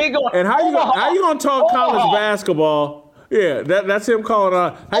 That was me going. And how you going to talk college basketball? Yeah, that's him calling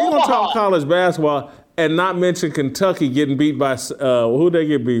out. How you gonna talk college basketball and not mention Kentucky getting beat by who'd they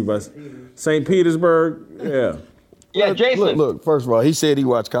get beat by? St. Petersburg? Yeah. Yeah, Jason. Look, first of all, he said he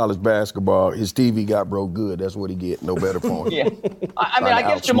watched college basketball. His TV got broke good. That's what he get. No better for him. Yeah. I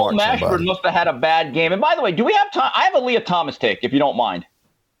guess Jamal Mashburn must have had a bad game. And by the way, do we have time? I have a Leah Thomas take, if you don't mind.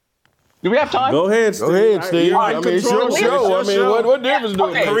 Do we have time? Go ahead, Steve. It's your show. What difference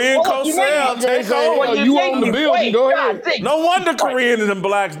does it? Korean Cosell, take over. You own the building. Go ahead. No wonder Koreans and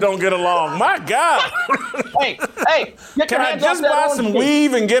blacks don't get along. My God. Hey, can I just buy some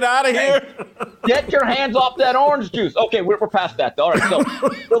weave and get out of here? Get your hands off that orange juice. Okay, we're past that. All right, so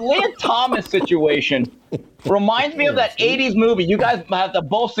the Leah Thomas situation reminds me of that 80s movie. You guys have to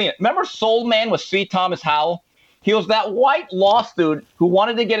both seen it. Remember Soul Man with C. Thomas Howell? He was that white law student who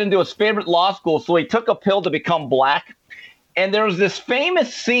wanted to get into his favorite law school, so he took a pill to become black. And there was this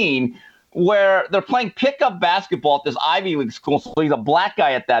famous scene where they're playing pickup basketball at this Ivy League school, so he's a black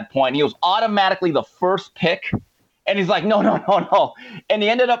guy at that point. He was automatically the first pick. And he's like, no. And he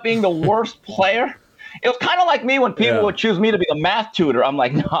ended up being the worst player. It was kind of like me when people would choose me to be the math tutor. I'm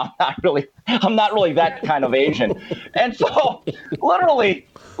like, no, I'm not really that kind of Asian. And so literally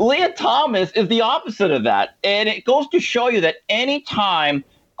Leah Thomas is the opposite of that. And it goes to show you that any time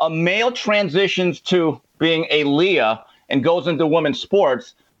a male transitions to being a Leah and goes into women's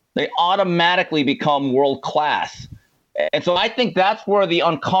sports, they automatically become world class. And so I think that's where the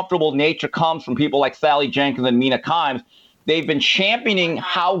uncomfortable nature comes from people like Sally Jenkins and Mina Kimes. They've been championing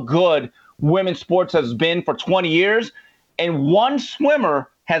how good women's sports has been for 20 years, and one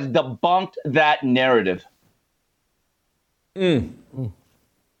swimmer has debunked that narrative. Steve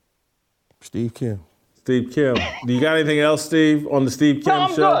Kim. Do you got anything else, Steve, on the Steve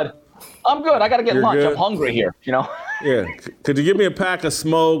Kim show? I'm good. I got to get lunch. Good? I'm hungry here, Yeah. Could you give me a pack of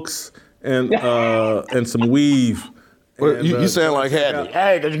smokes and some weave? Well, And, you sound like Hattie.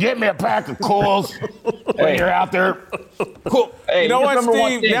 Hey, could you get me a pack of Coors when you're out there? Cool. Hey, you know what, remember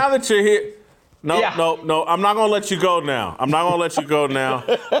one Steve? thing. Now that you're here, no, I'm not gonna let you go now. I'm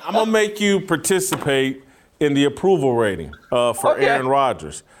going to make you participate in the approval rating for Aaron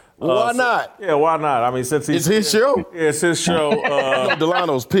Rodgers. Why not? Yeah, why not? I mean, since it's his show. Yeah, it's his show.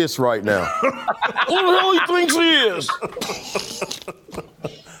 Delano's pissed right now. Who the hell he thinks he is?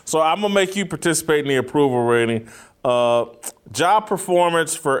 So I'm gonna make you participate in the approval rating. Job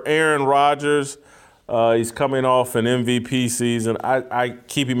performance for Aaron Rodgers. He's coming off an MVP season. I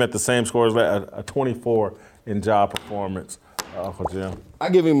keep him at the same score as a 24 in job performance. Uncle Jim. I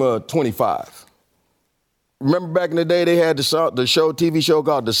give him a 25. Remember back in the day they had the TV show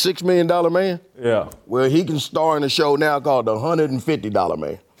called The $6 Million Man? Yeah. Well, he can star in a show now called The $150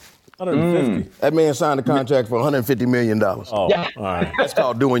 Man. 150. That man signed a contract for $150 million. Oh, Yeah. all right. That's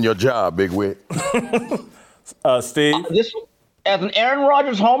called doing your job, Big Wig. Steve? As an Aaron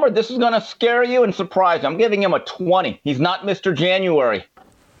Rodgers homer, this is going to scare you and surprise you. I'm giving him a 20. He's not Mr. January.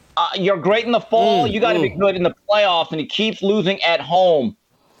 You're great in the fall. You got to be good in the playoffs, and he keeps losing at home.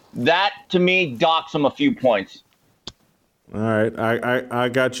 That, to me, docks him a few points. All right. I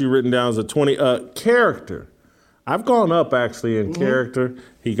got you written down as a 20. Character. I've gone up, actually, in character.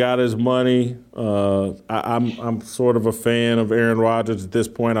 He got his money. I'm sort of a fan of Aaron Rodgers at this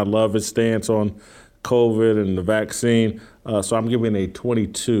point. I love his stance on COVID and the vaccine. So I'm giving a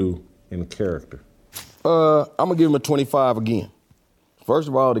 22 in character. I'm going to give him a 25 again. First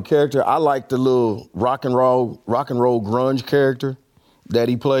of all, the character, I like the little rock and roll grunge character that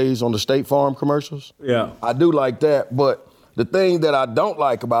he plays on the State Farm commercials. Yeah. I do like that, but the thing that I don't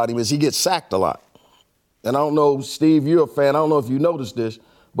like about him is he gets sacked a lot. And I don't know, Steve, you're a fan. I don't know if you noticed this,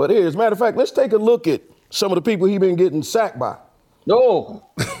 but here, as a matter of fact, let's take a look at some of the people he's been getting sacked by. No.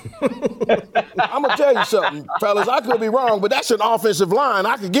 I'm going to tell you something, fellas. I could be wrong, but that's an offensive line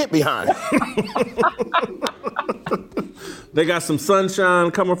I could get behind. They got some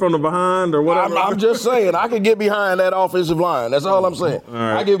sunshine coming from the behind or whatever? I'm just saying, I could get behind that offensive line. That's all I'm saying. All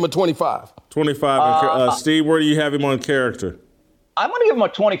right. I give him a 25. 25. Steve, where do you have him on character? I'm going to give him a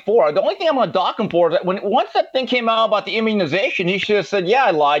 24. The only thing I'm going to dock him for is that once that thing came out about the immunization, he should have said, yeah,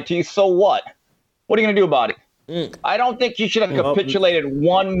 I lied to you, so what? What are you going to do about it? I don't think he should have capitulated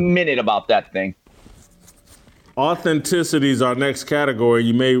 1 minute about that thing. Authenticity is our next category.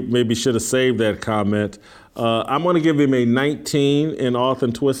 You maybe should have saved that comment. I'm going to give him a 19 in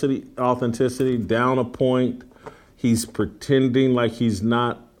authenticity, down a point. He's pretending like he's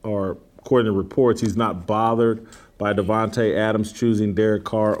not, or according to reports, he's not bothered by Davante Adams choosing Derek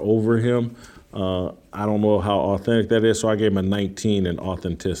Carr over him. I don't know how authentic that is, so I gave him a 19 in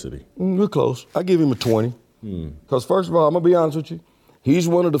authenticity. We're close. I give him a 20. Because first of all, I'm going to be honest with you. He's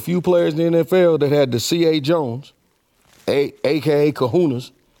one of the few players in the NFL that had the C.A. Jones, a.k.a.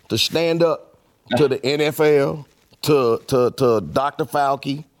 Kahunas, to stand up to the NFL, to Dr.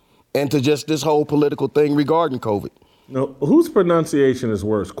 Fauci, and to just this whole political thing regarding COVID. No, whose pronunciation is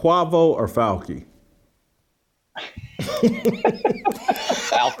worse, Quavo or Fauci?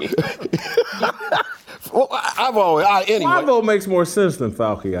 Fauci. Well, anyway. Quavo makes more sense than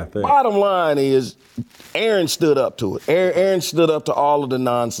Fauci, I think. Bottom line is, Aaron stood up to it. Aaron stood up to all of the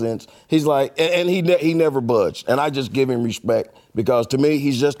nonsense. He's like, and he never budged. And I just give him respect because to me,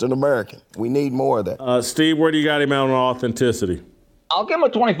 he's just an American. We need more of that. Steve, where do you got him out on authenticity? I'll give him a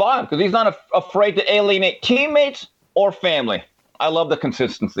 25 because he's not afraid to alienate teammates or family. I love the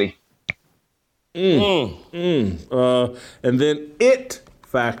consistency. And then it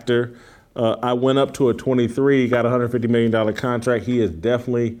factor. I went up to a 23. He got a $150 million contract. He is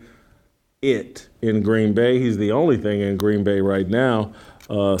definitely it in Green Bay. He's the only thing in Green Bay right now.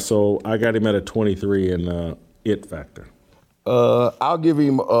 So I got him at a 23 in it factor. I'll give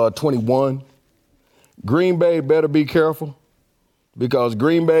him a 21. Green Bay better be careful because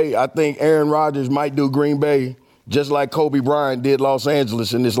Green Bay, I think Aaron Rodgers might do Green Bay just like Kobe Bryant did Los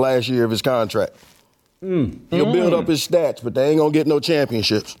Angeles in this last year of his contract. He'll build up his stats, but they ain't going to get no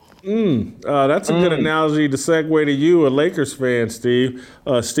championships. That's a good analogy to segue to you, a Lakers fan, Steve.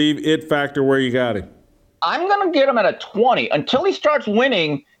 Steve, it factor, where you got him? I'm going to get him at a 20. Until he starts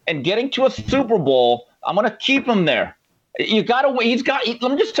winning and getting to a Super Bowl, I'm going to keep him there. You got to. Let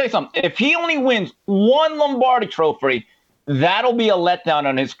me just tell you something. If he only wins one Lombardi trophy, that'll be a letdown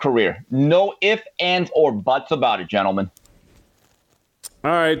on his career. No ifs, ands, or buts about it, gentlemen.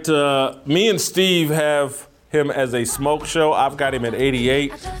 All right. Me and Steve have him as a smoke show. I've got him at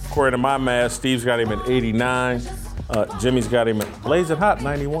 88. According to my math, Steve's got him at 89. Jimmy's got him at blazing hot,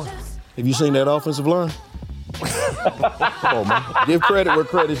 91. Have you seen that offensive line? Come on, man. Give credit where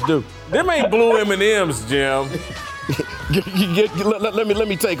credit's due. Them ain't blue M&Ms, Jim. Let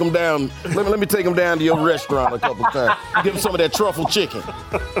me take them down. Let me take them down to your restaurant a couple times. Give them some of that truffle chicken.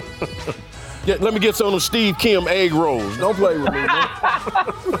 Let me get some of them Steve Kim egg rolls. Don't play with me, man.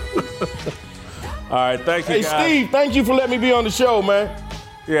 All right, thank you, Hey, guys. Steve, thank you for letting me be on the show, man.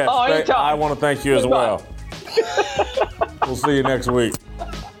 Yes, I want to thank you as well. We'll see you next week.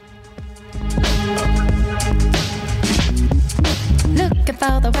 Looking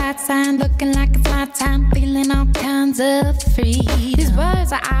for the right sign, looking like it's my time, feeling all kinds of free. These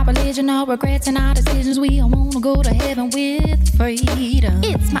words are our religion, all regrets and our decisions. We all want to go to heaven with freedom.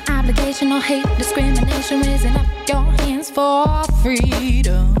 It's my obligation, no hate, discrimination, raising up your hands for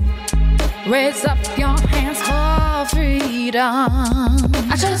freedom. Raise up your hands for freedom.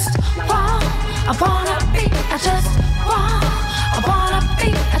 I just want, I wanna be, I just want, I wanna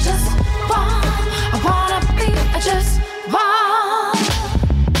be